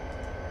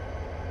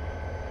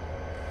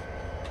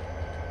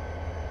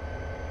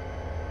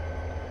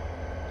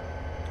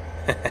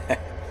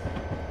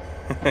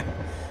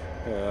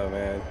 Oh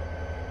man.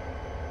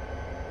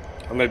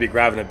 I'm gonna be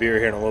grabbing a beer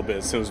here in a little bit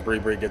as soon as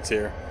Bree gets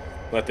here.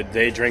 Let the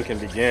day drinking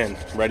begin.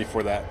 I'm ready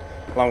for that.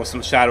 Along with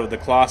some Shadow of the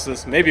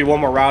Colossus. Maybe one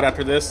more route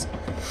after this.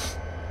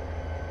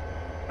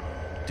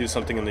 Do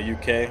something in the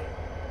UK.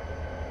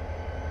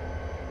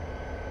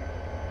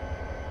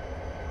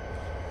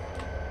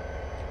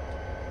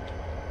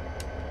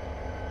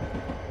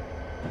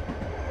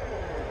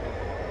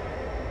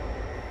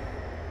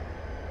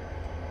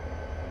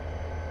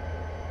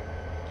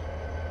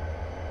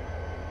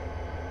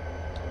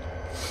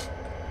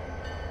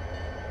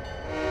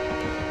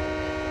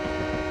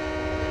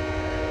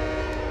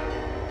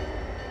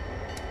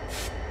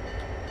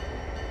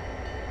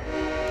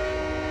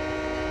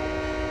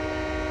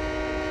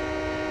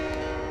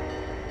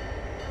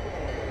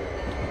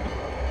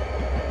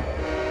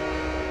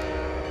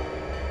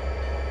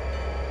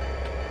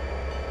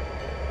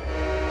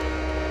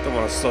 Don't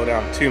want to slow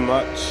down too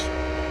much.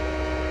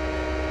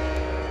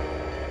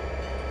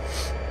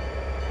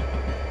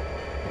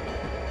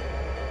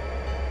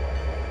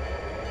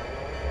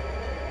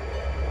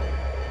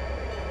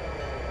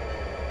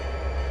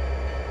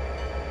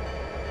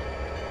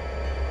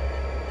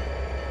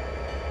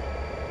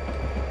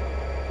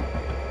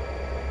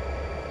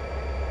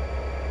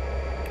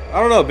 I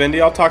don't know, Bendy.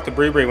 I'll talk to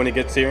Bree when he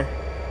gets here.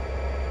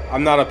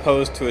 I'm not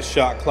opposed to a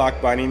shot clock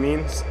by any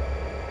means.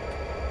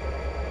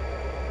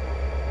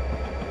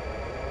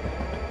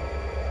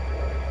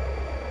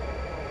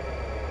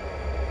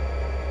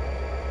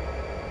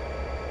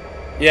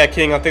 Yeah,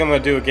 King, I think I'm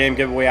going to do a game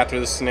giveaway after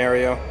this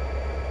scenario.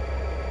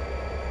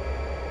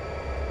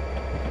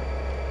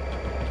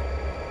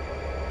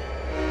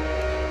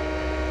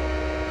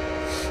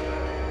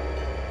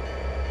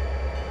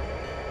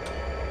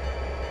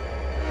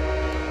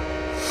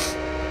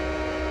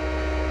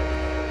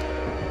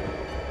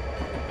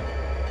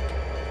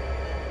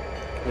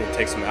 I need to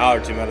take some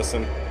allergy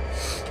medicine.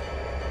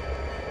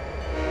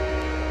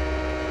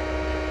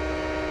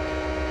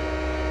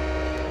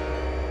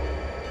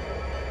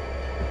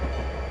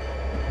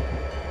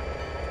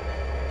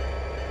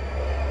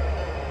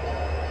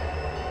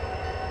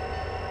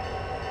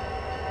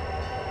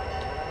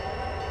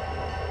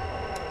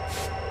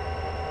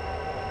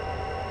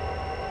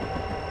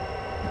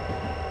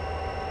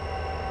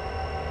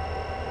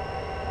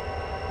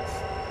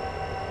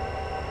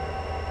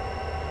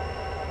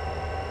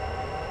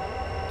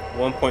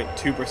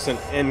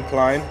 .2%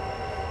 incline.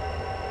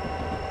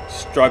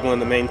 Struggling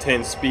to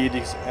maintain speed,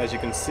 as you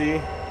can see.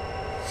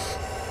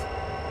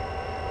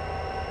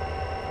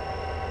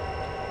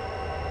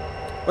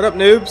 What up,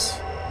 noobs?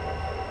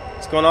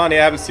 What's going on?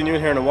 Yeah, I haven't seen you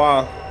in here in a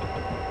while.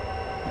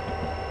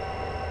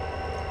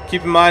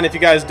 Keep in mind, if you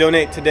guys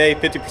donate today,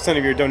 50%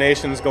 of your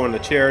donations go into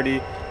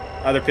charity.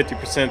 Other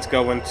 50%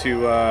 go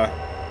into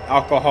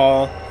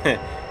alcohol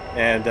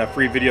and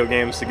free video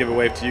games to give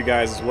away to you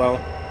guys as well.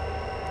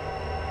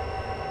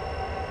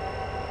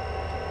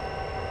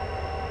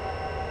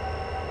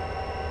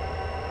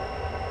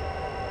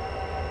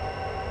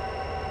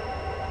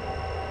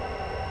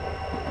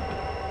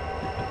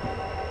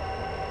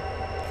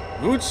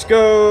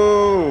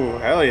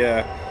 Vuchko! Hell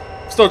yeah.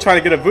 I'm still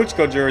trying to get a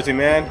Vuchko jersey,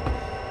 man.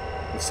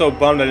 I'm so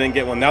bummed I didn't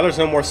get one. Now there's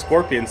no more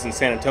Scorpions in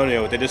San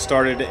Antonio. They just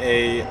started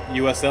a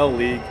USL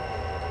league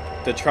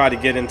to try to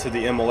get into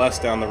the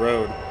MLS down the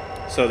road.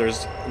 So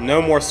there's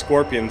no more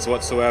Scorpions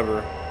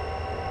whatsoever.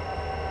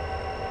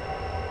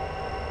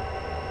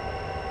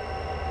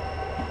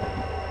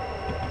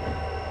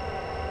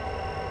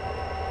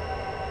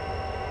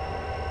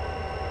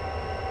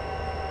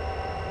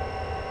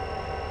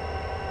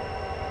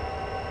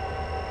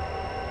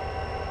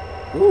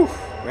 Oof,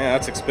 man,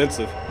 that's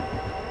expensive.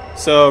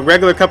 So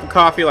regular cup of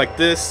coffee like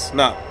this,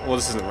 well,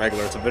 this isn't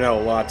regular, it's a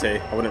vanilla latte,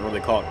 I wouldn't really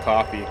call it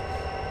coffee,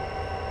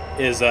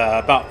 is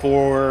about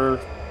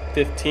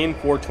 $4.15,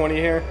 $4.20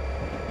 here,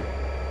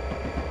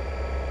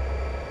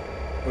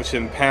 which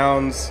in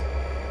pounds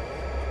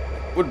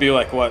would be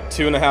like, what,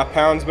 2.5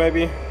 pounds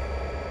maybe?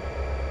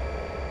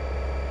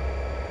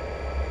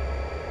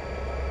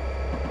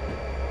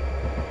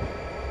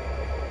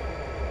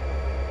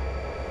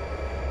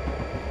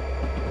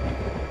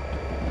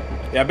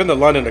 Yeah, I've been to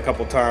London a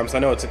couple times. I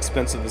know it's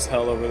expensive as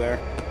hell over there,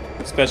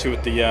 especially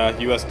with the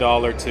US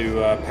dollar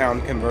to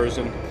pound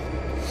conversion.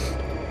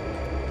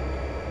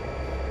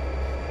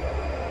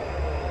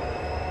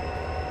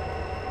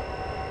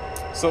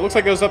 So it looks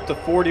like it goes up to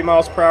 40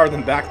 miles per hour,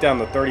 then back down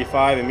to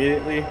 35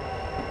 immediately.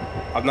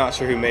 I'm not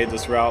sure who made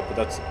this route, but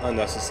that's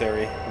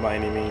unnecessary by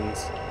any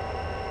means.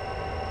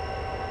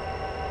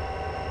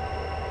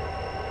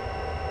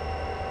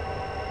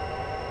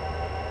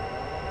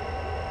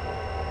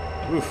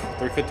 Oof,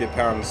 350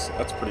 pounds,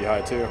 that's pretty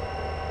high too.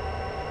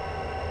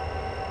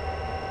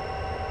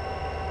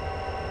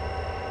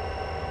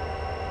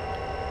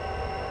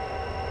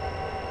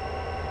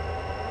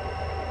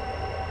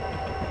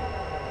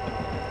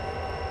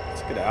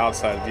 Let's get an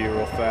outside view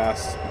real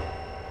fast.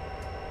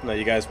 I know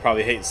you guys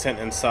probably hate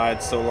sitting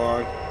inside so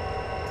long.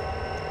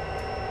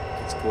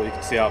 It's cool, you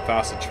can see how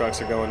fast the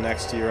trucks are going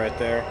next to you right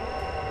there.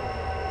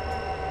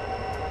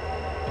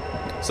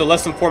 So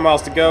less than 4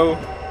 miles to go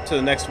to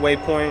the next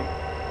waypoint,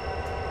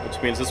 which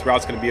means this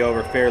route's going to be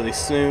over fairly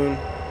soon.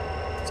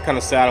 It's kind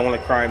of sad, I want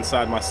to cry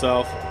inside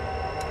myself.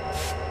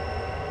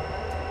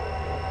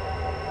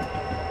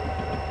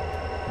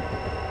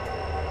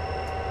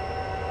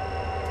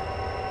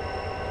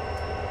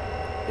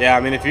 Yeah, I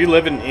mean, if you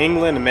live in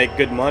England and make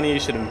good money, you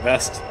should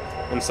invest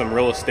in some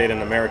real estate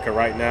in America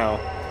right now.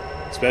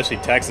 Especially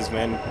Texas,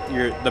 man.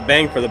 The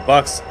bang for the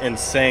buck's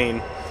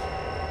insane.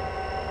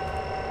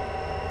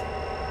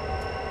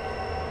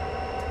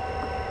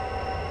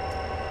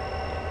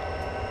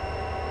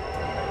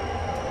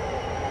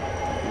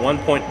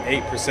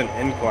 .8%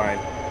 incline.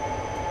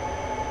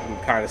 You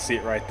can kind of see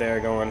it right there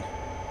going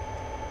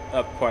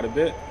up quite a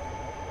bit.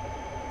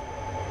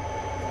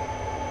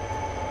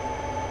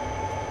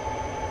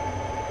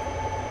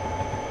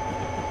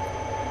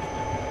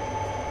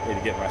 Need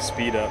to get my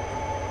speed up.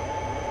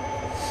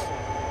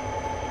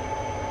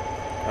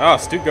 Ah,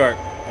 Stuttgart.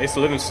 I used to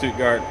live in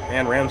Stuttgart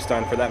and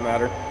Ramstein for that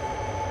matter.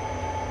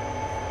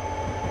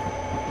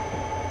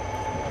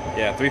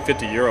 Yeah,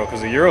 350 euro,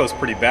 because the euro is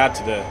pretty bad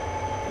to the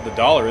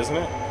dollar, isn't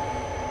it?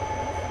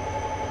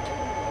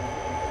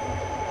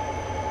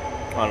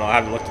 I don't know, I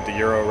haven't looked at the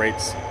euro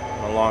rates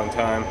in a long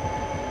time.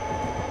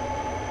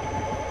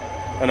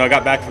 I know I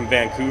got back from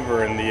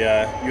Vancouver and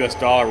the US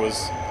dollar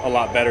was a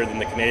lot better than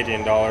the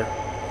Canadian dollar.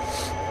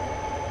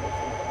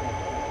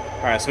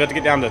 Alright, so we have to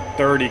get down to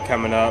 30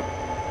 coming up.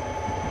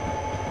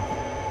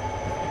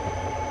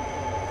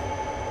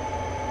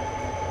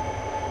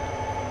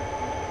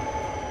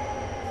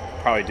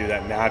 Probably do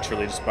that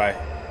naturally just by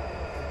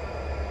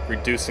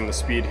reducing the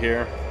speed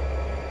here.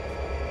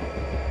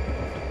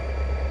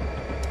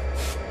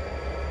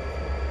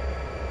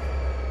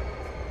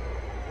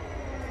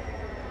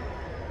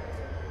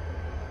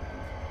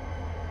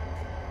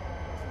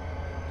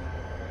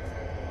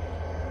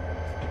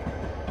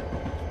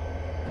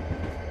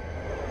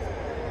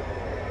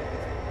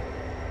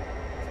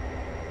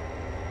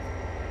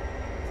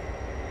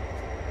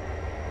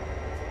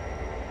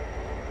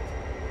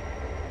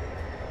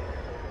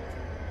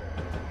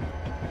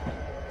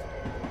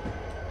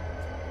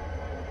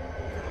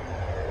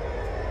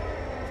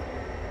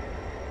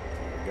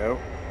 Go.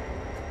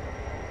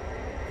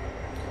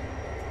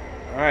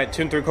 Alright,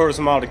 2 3/4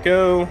 mile to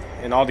go,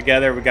 and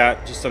altogether we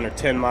got just under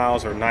 10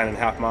 miles or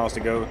 9.5 miles to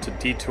go to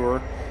Detour,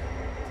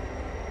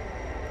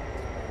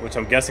 which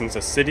I'm guessing is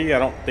a city. I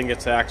don't think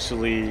it's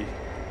actually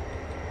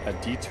a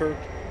detour.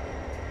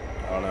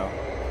 I don't know.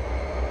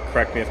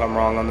 Correct me if I'm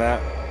wrong on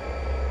that.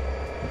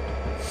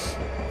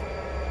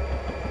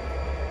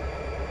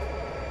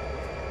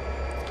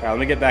 Alright, let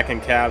me get back in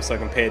cab so I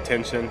can pay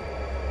attention.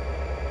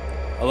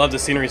 I love the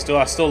scenery still.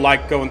 I still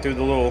like going through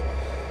the little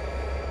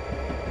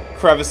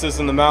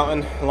crevices in the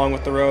mountain along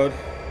with the road.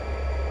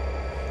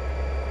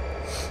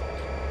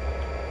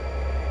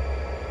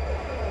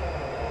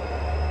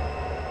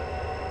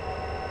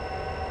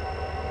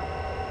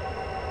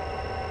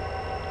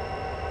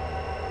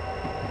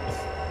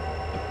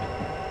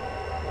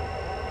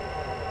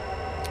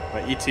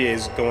 My ETA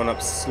is going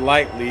up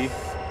slightly,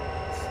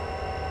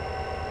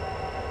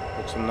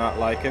 which I'm not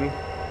liking.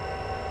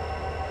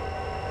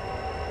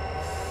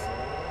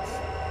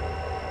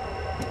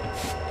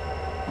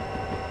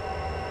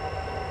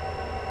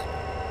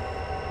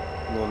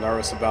 A little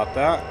nervous about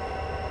that.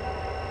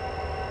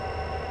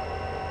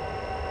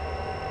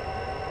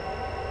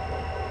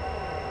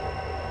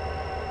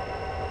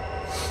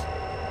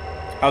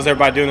 How's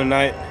everybody doing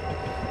tonight?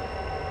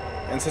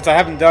 And since I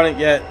haven't done it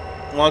yet,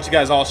 why don't you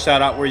guys all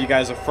shout out where you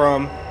guys are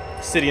from,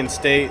 city and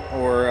state,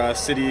 or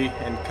city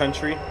and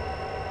country,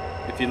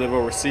 if you live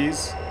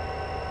overseas.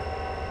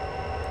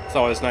 It's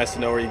always nice to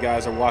know where you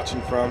guys are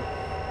watching from.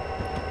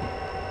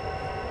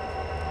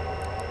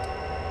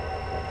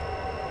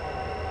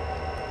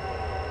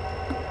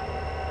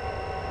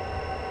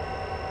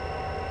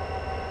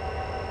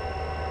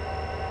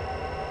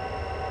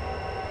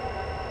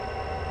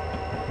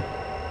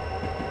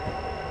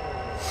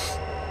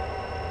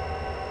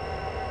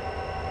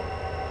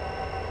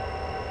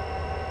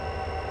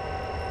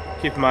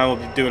 Keep in mind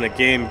we'll be doing a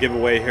game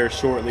giveaway here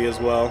shortly as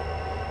well.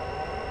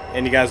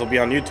 And you guys will be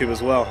on YouTube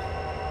as well.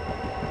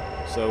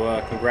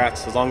 So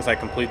congrats, as long as I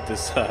complete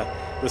this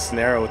this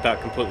scenario without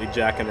completely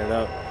jacking it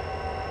up.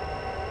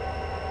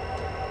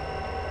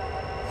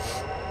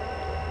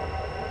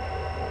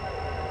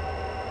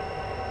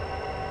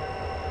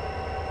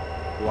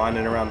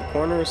 Lining around the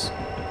corners.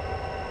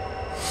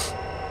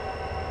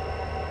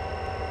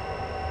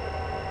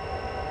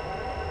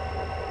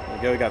 There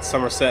we go, we got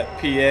Somerset,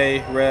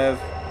 PA, Rev.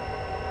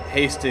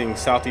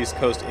 Hastings, Southeast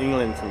Coast,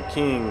 England from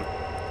King.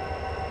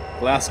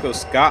 Glasgow,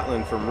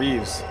 Scotland from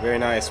Reeves. Very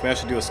nice. Maybe I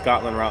should do a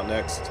Scotland route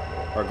next.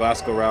 Or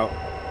Glasgow route.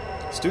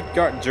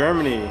 Stuttgart,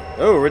 Germany.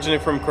 Oh,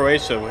 originated from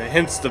Croatia.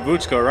 Hence the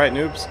Vuchko, right,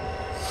 noobs?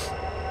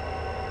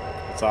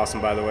 That's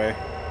awesome, by the way.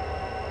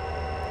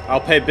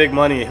 I'll pay big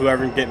money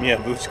whoever can get me a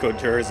Vuchko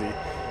jersey.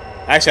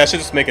 Actually, I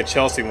should just make a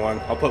Chelsea one.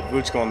 I'll put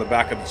Vuchko on the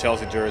back of the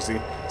Chelsea jersey.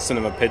 Send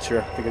him a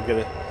picture. I think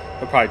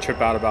I'll probably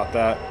trip out about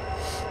that.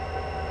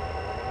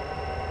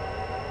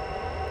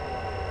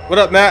 What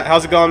up, Matt?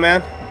 How's it going,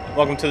 man?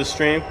 Welcome to the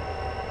stream.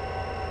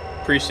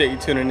 Appreciate you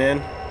tuning in.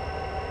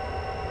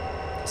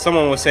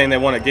 Someone was saying they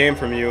want a game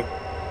from you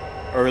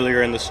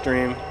earlier in the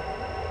stream.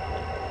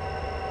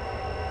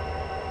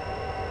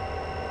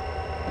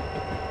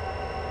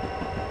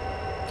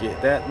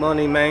 Get that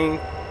money, man.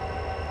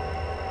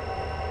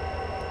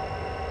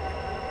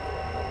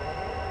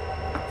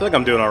 I feel like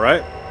I'm doing all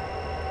right.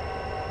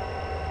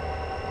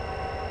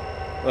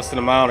 Less than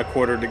a mile and a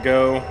quarter to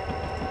go.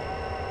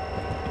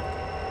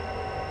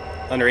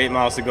 Under 8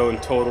 miles to go in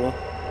total.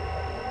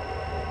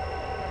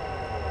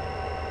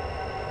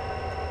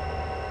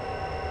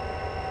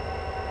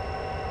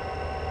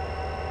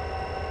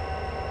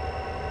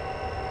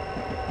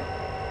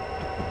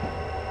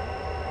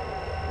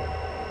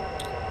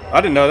 I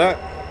didn't know that.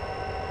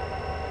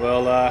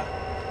 Well,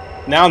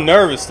 now I'm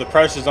nervous. The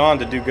pressure's on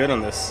to do good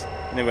on this.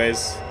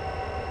 Anyways,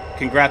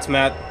 congrats,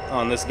 Matt,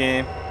 on this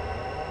game.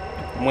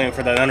 I'm waiting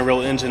for that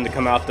Unreal Engine to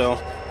come out,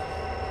 though.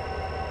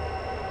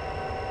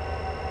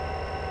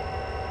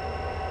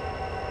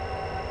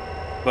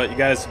 But you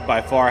guys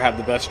by far have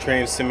the best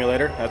train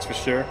simulator, that's for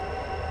sure.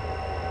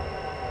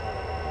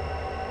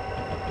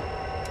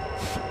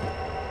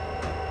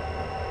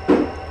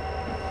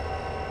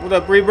 What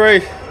up, Bree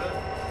Bree?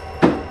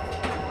 Oh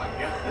my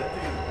god, that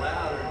thing's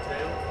loud, her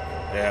tail.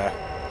 Yeah.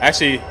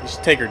 Actually, you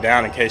should take her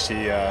down in case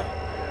she yeah.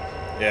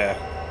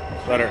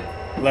 Let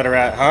her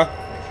at, huh?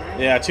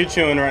 Yeah,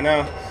 choo-chooing right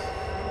now.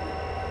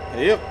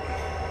 Yep.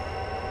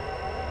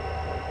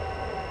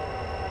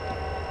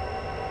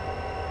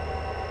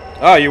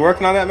 Oh, you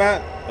working on that,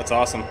 Matt? That's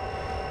awesome.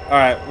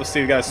 Alright, let's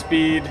see, we got a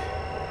speed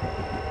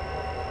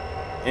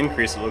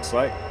increase, it looks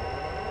like.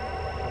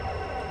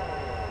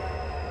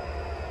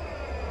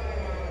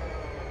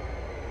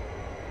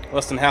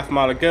 Less than half a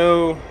mile to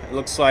go. It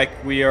looks like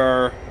we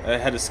are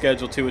ahead of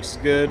schedule too, which is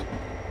good.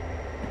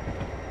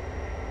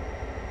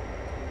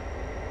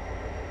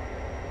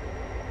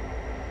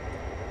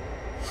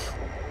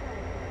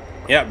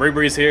 Yeah, Bree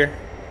Bree's here.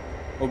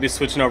 We'll be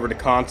switching over to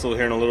console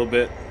here in a little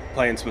bit,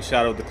 playing some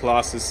Shadow of the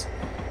Colossus,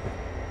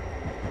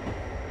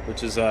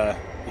 which is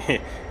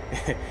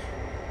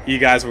you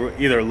guys will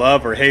either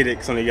love or hate it,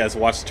 because some of you guys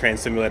watch the Train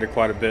Simulator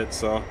quite a bit,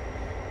 so.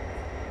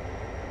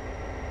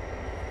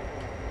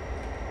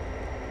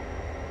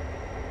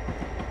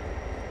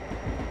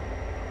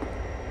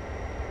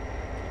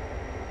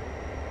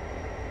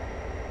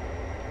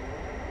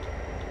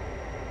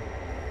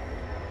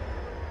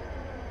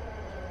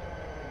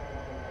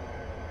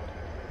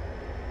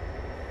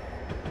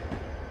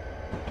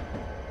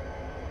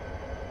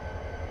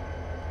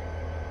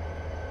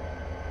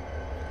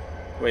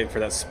 Waiting for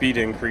that speed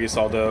increase,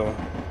 although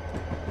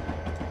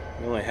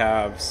we only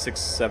have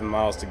 6-7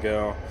 miles to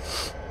go.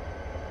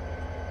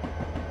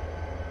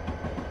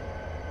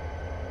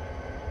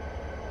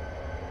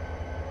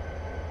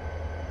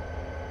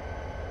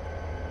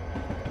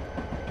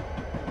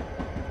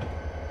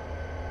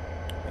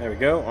 There we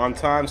go, on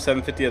time,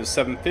 750 out of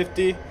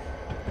 750,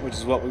 which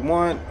is what we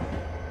want.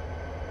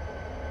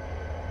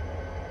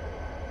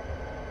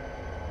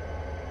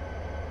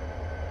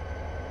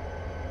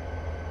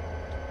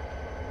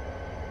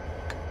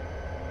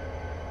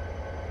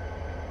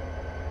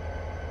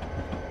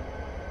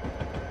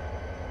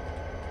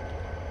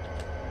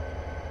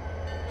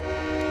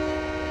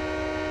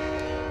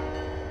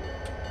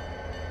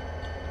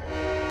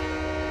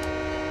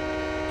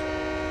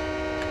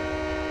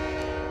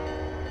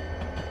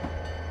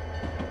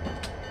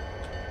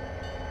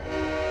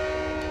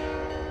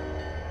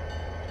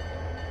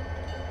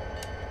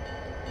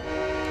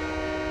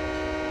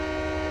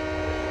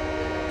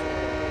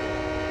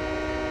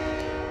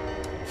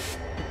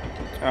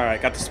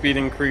 Alright, got the speed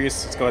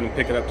increase. Let's go ahead and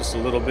pick it up just a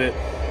little bit.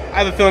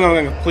 I have a feeling I'm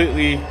going to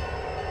completely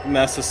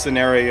mess this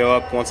scenario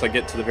up once I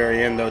get to the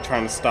very end, though,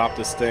 trying to stop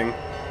this thing.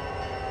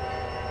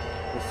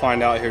 We'll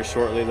find out here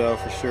shortly, though,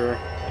 for sure.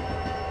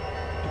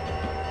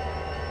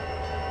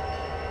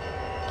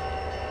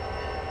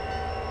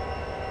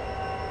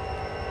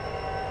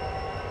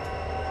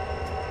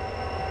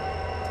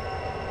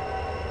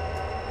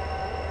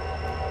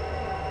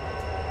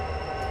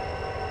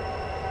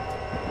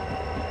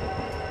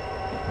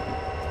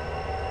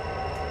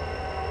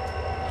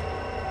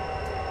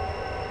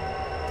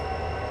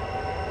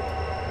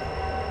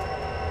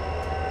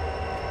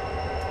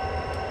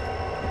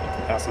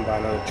 Passing by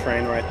another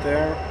train right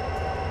there.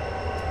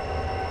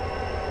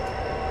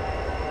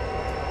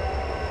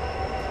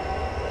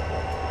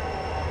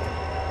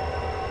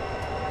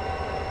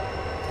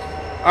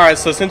 Alright,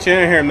 so since you're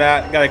in here,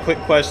 Matt, got a quick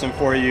question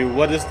for you.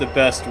 What is the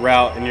best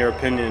route, in your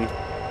opinion,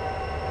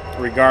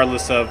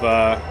 regardless of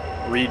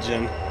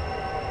region?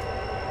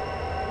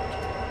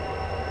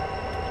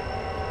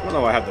 I don't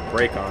know why I have the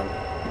brake on.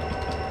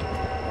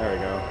 There we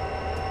go.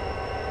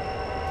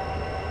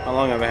 How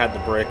long have I had the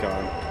brake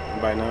on?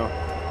 Anybody know?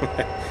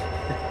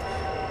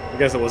 I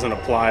guess it wasn't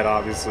applied,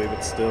 obviously,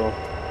 but still.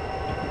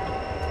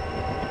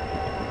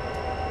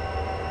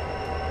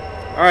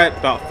 Alright,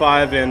 about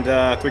 5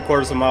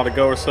 3/4 of a mile to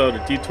go or so to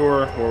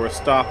detour where we're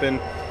stopping.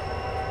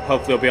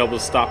 Hopefully we'll be able to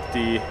stop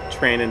the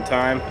train in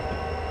time.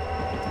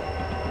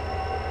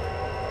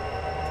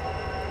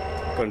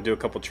 Going to do a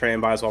couple train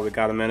buys while we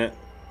got a minute.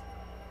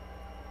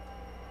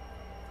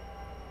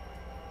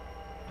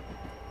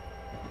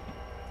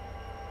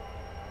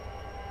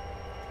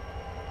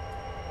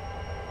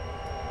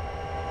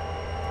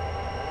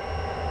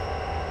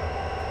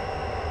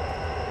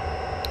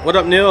 What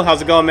up, Neil?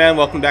 How's it going, man?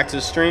 Welcome back to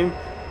the stream.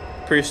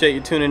 Appreciate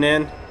you tuning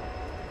in.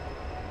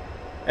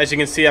 As you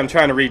can see, I'm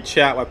trying to read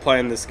chat while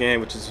playing this game,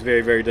 which is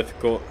very, very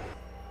difficult.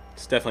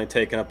 It's definitely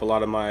taking up a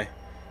lot of my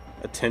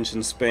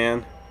attention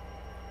span.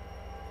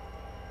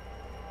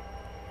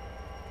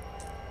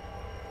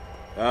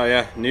 Oh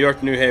yeah, New York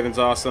to New Haven's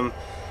awesome.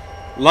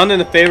 London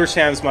to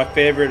Faversham is my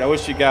favorite. I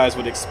wish you guys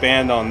would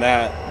expand on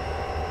that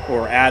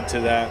or add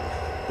to that.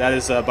 That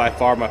is by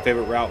far my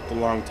favorite route, the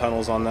long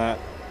tunnels on that.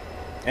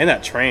 And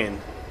that train.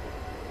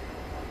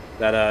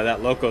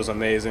 That loco's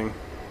amazing.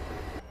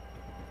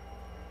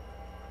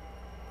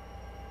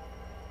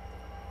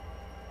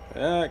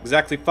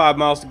 Exactly 5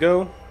 miles to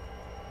go.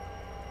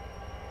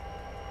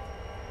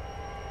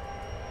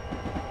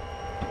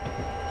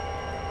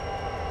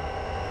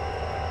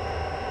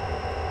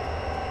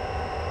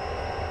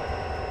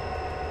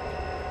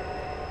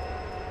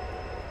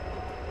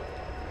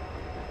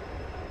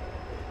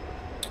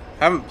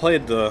 I haven't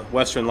played the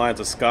Western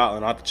Lines of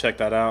Scotland. I'll have to check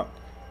that out.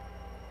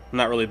 I'm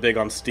not really big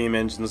on steam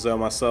engines though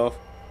myself.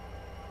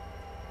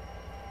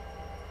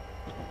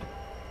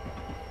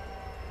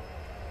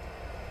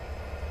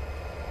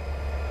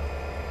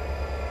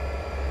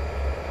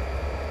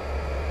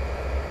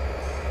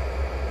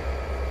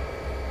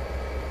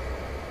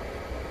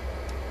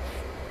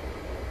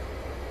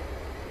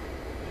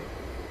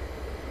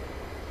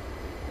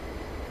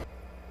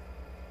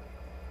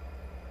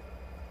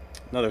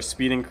 Another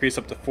speed increase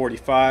up to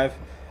 45.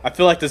 I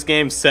feel like this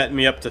game's setting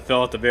me up to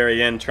fail at the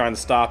very end trying to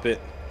stop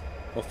it.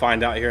 We'll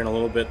find out here in a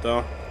little bit,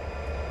 though.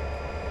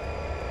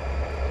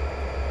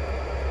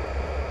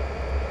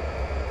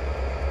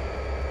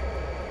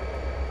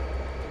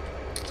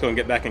 Let's go and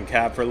get back in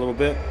cab for a little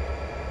bit.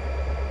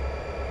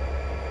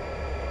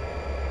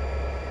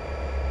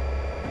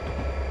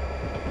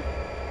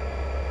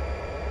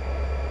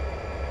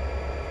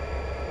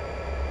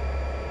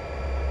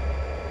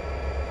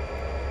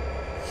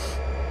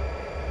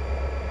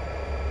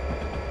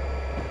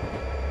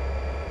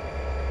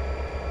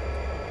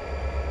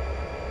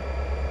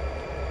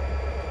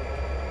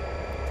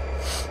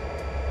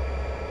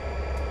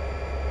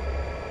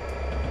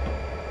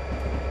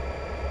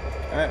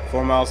 Alright,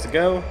 4 miles to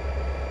go.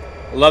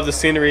 I love the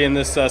scenery in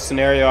this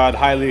scenario. I'd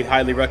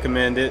highly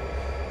recommend it.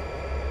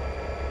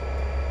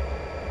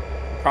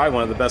 Probably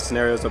one of the best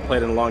scenarios I've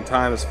played in a long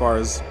time as far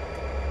as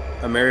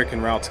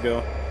American routes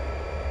go.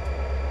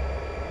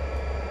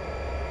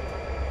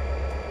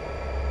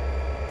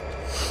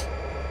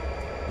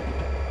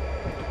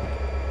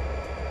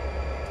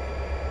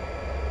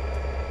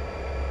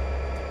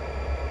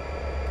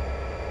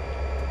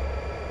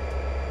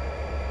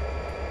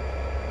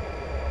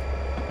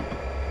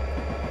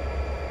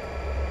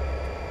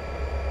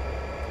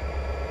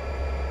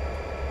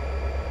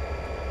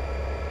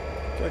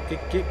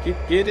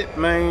 Get it,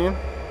 man.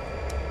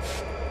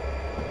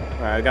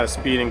 Alright, I got a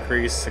speed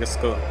increase. Let's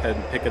go ahead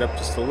and pick it up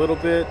just a little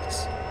bit.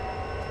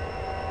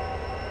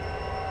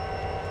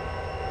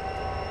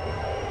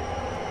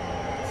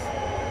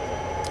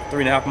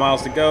 3.5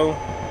 miles to go.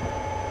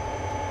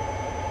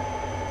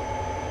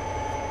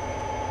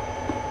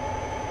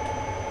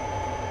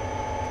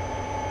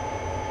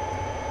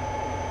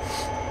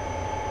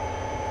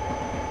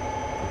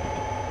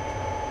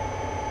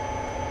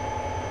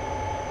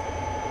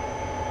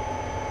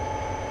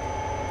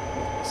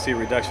 See a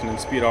reduction in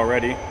speed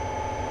already.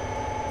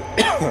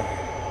 Hey,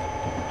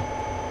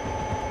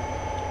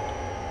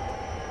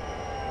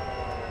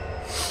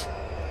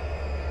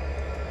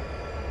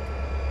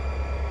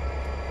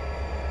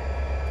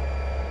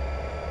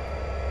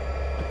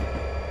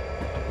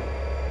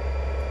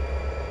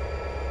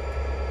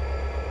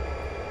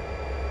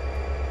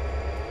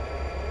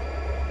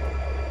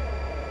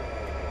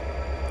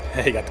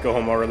 got to go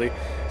home early.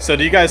 So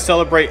do you guys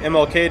celebrate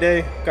MLK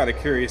Day? Kinda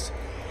curious.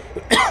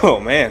 Oh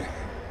man.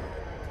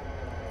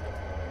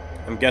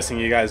 I'm guessing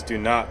you guys do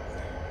not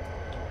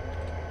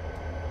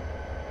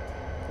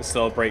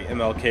celebrate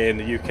MLK in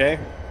the UK.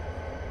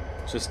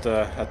 Just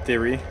a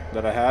theory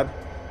that I had.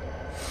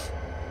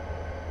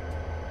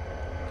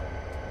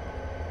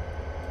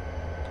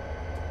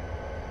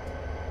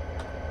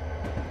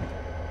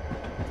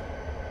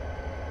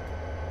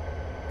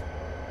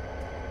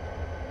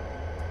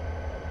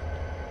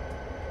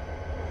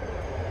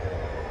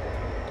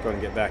 Go ahead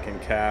and get back in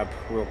cab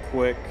real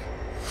quick.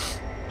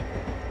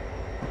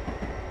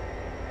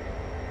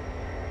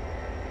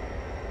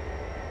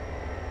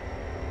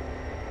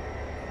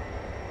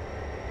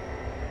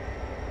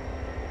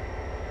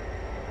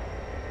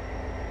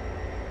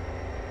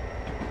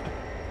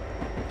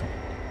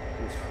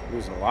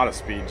 Losing a lot of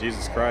speed,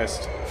 Jesus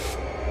Christ.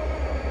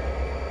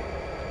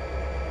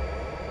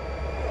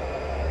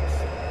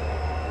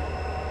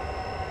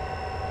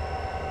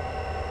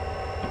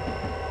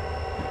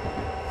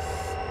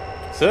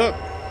 What's up?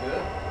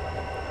 Good.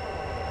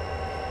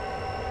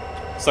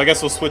 So I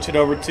guess we'll switch it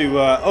over to,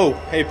 oh,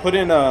 hey, put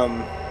in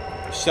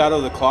Shadow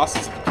of the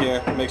Colossus if you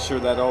can. Make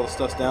sure that all the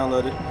stuff's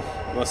downloaded.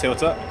 You want to say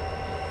what's up?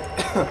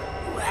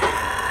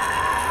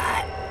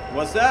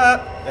 What's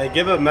up? Hey,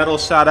 give a metal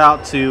shout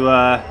out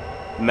to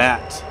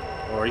Matt,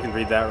 or you can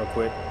read that real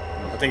quick.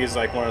 I think he's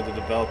like one of the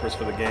developers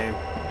for the game.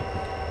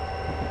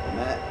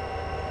 Matt.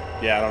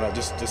 Yeah, I don't know.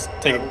 Just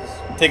take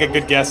a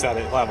good guess at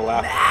it. We'll have a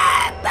laugh.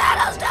 Matt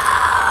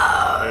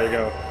Battlestone! There you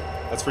go.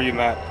 That's for you,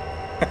 Matt.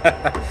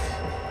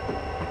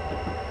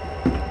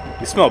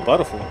 You smell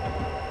beautiful.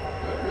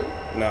 Good, really?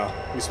 No,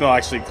 you smell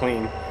actually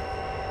clean.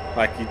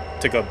 Like you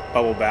took a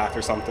bubble bath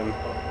or something.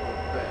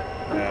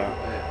 Yeah.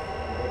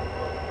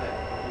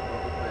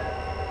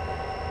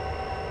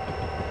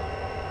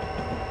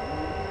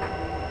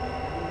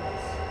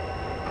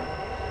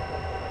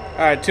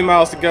 Alright, 2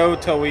 miles to go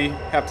till we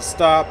have to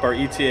stop. Our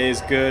ETA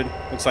is good.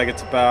 Looks like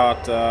it's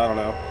about, I don't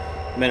know,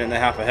 a minute and a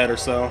half ahead or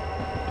so.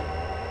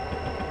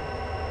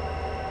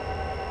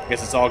 I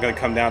guess it's all going to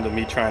come down to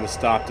me trying to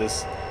stop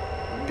this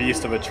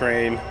beast of a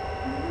train.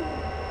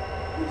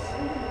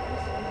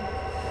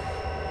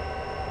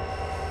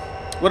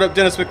 What up,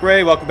 Dennis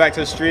McRae? Welcome back to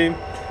the stream.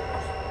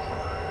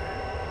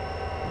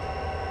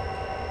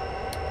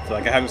 I feel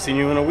like I haven't seen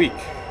you in a week.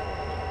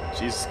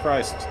 Jesus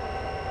Christ.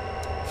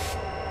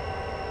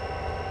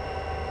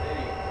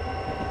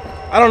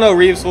 I don't know,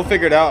 Reeves. We'll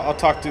figure it out. I'll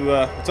talk to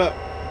what's up?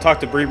 Talk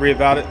to Bree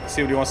about it.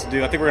 See what he wants to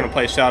do. I think we're gonna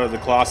play Shadow of the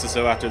Colossus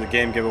though after the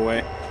game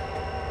giveaway,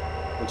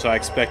 which I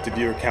expect the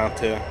viewer count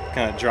to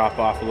kind of drop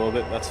off a little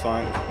bit. That's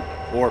fine,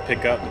 or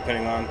pick up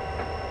depending on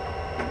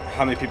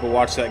how many people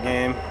watch that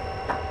game.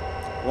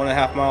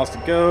 1.5 miles to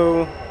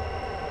go.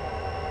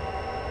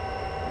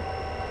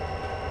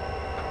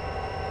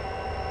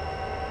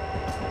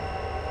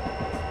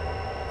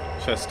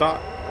 Should I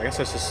stop? I guess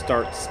I should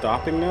start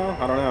stopping now.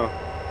 I don't know.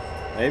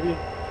 Maybe.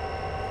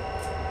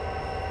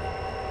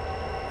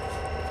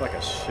 I feel like I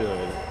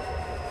should.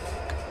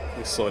 Let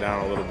me slow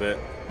down a little bit.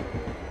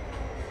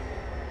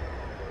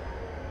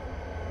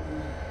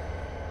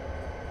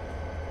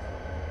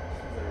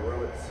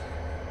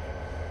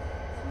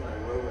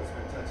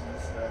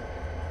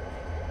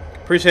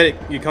 Appreciate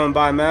you coming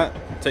by, Matt.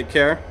 Take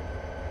care.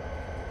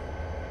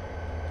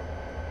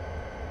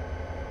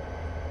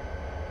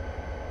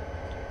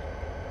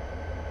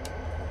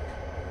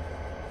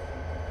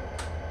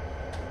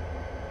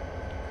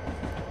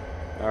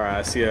 Alright,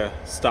 I see a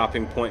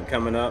stopping point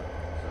coming up. So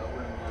I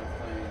wouldn't mind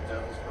playing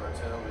Devil's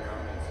Cartel, the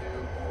Army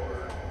 2,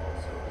 or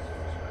also a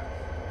Source Map.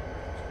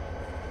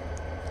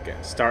 Okay,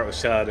 start with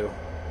Shadow. It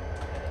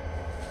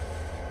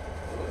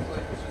looks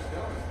like it's just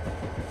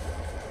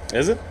going.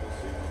 Is it? We'll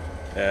see.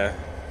 Yeah.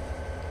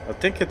 I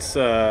think it's,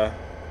 I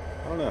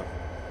don't know.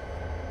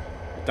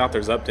 I thought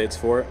there's updates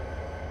for it.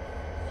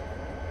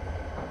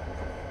 We'll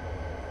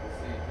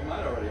see. You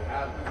might already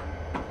have them.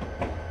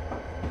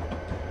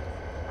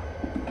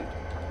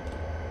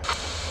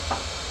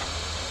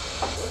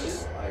 What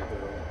is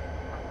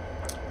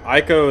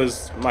Ico? Ico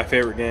is my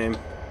favorite game.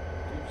 You've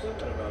said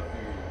that about a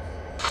few years.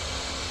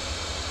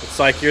 It's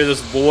like you're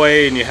this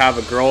boy and you have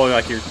a girl,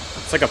 like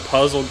it's like a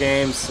puzzle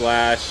game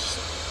slash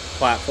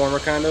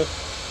platformer kind of.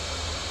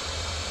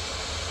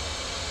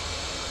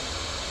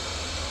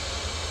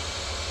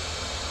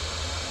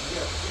 You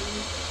got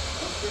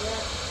two after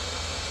that?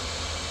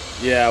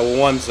 Yeah, well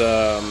one's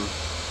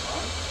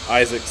Huh?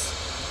 Isaac's.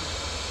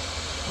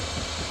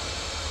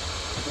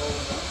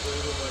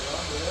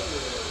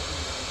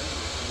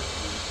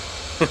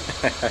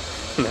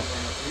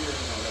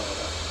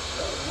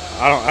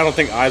 I don't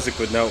think Isaac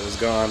would know it was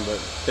gone, but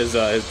his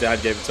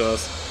dad gave it to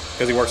us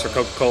because he works for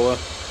Coca-Cola.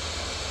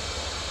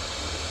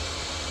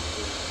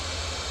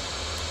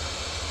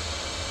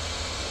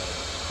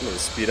 I need to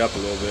speed up a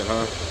little bit,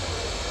 huh?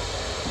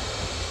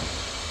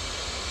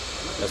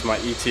 As my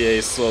ETA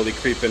is slowly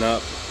creeping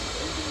up.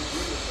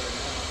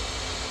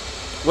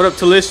 What up,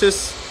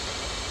 Delicious?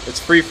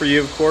 It's free for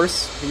you, of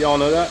course. You all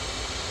know that.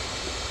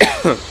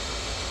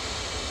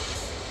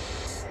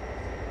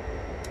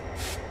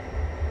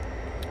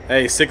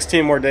 Hey,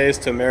 16 more days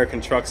to American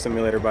Truck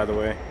Simulator, by the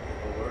way.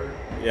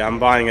 Yeah, I'm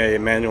buying a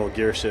manual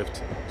gear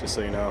shift, just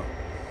so you know.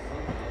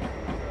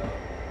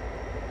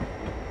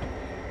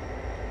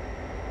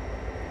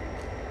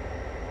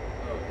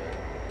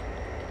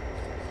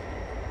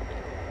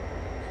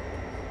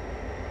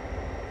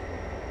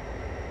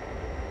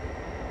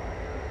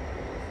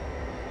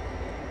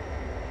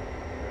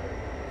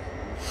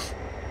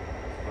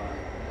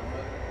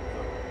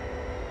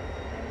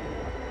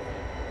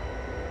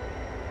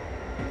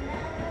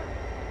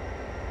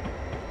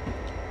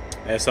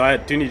 Yeah, so I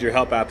do need your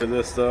help after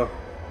this, though.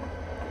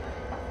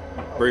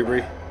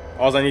 Bree.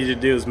 All I need you to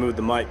do is move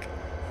the mic.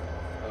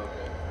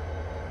 Okay.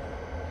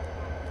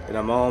 And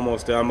I'm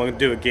almost done. I'm going to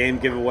do a game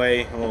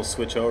giveaway, and we'll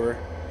switch over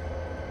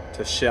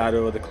to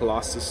Shadow of the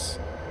Colossus.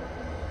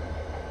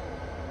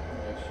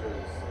 Make sure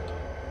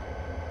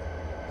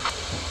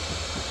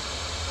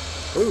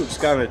this. Ooh, just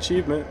got an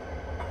achievement.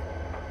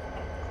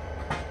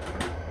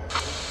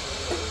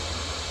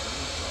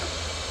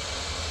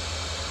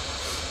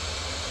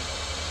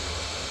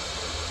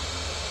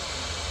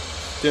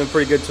 Doing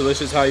pretty good,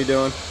 Delicious. How you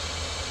doing?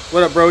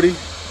 What up, Brody?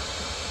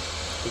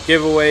 The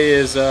giveaway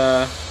is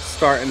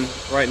starting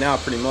right now,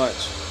 pretty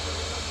much.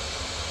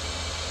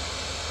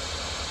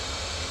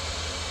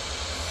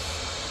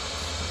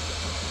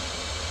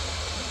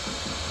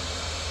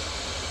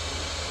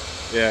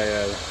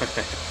 Yeah.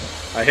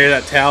 I hear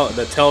that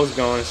the tail's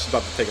going. She's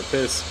about to take a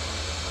piss.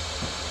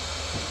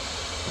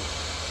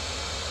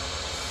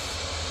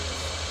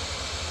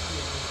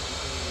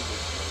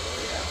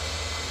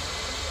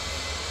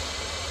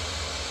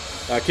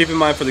 Keep in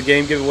mind for the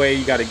game giveaway,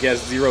 you got to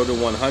guess 0 to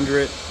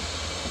 100.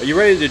 Are you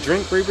ready to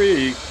drink, Bree? Or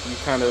you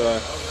kind of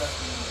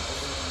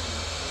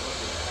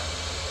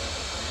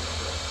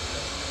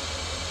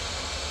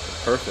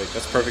perfect.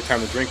 That's perfect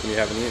time to drink when you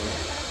haven't eaten.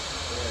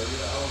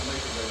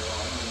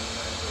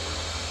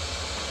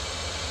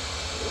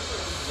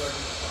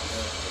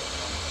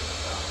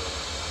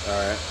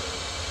 All right.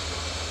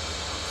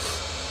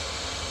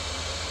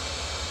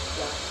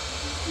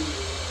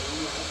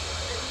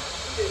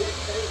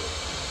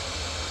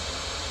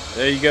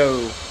 There you go.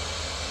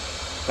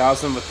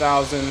 1,000 of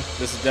 1,000.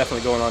 This is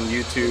definitely going on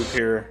YouTube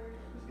here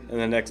in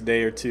the next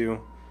day or two.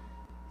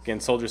 Again,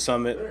 Soldier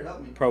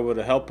Summit, Provo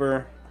the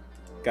Helper.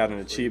 Got an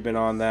achievement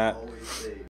on that.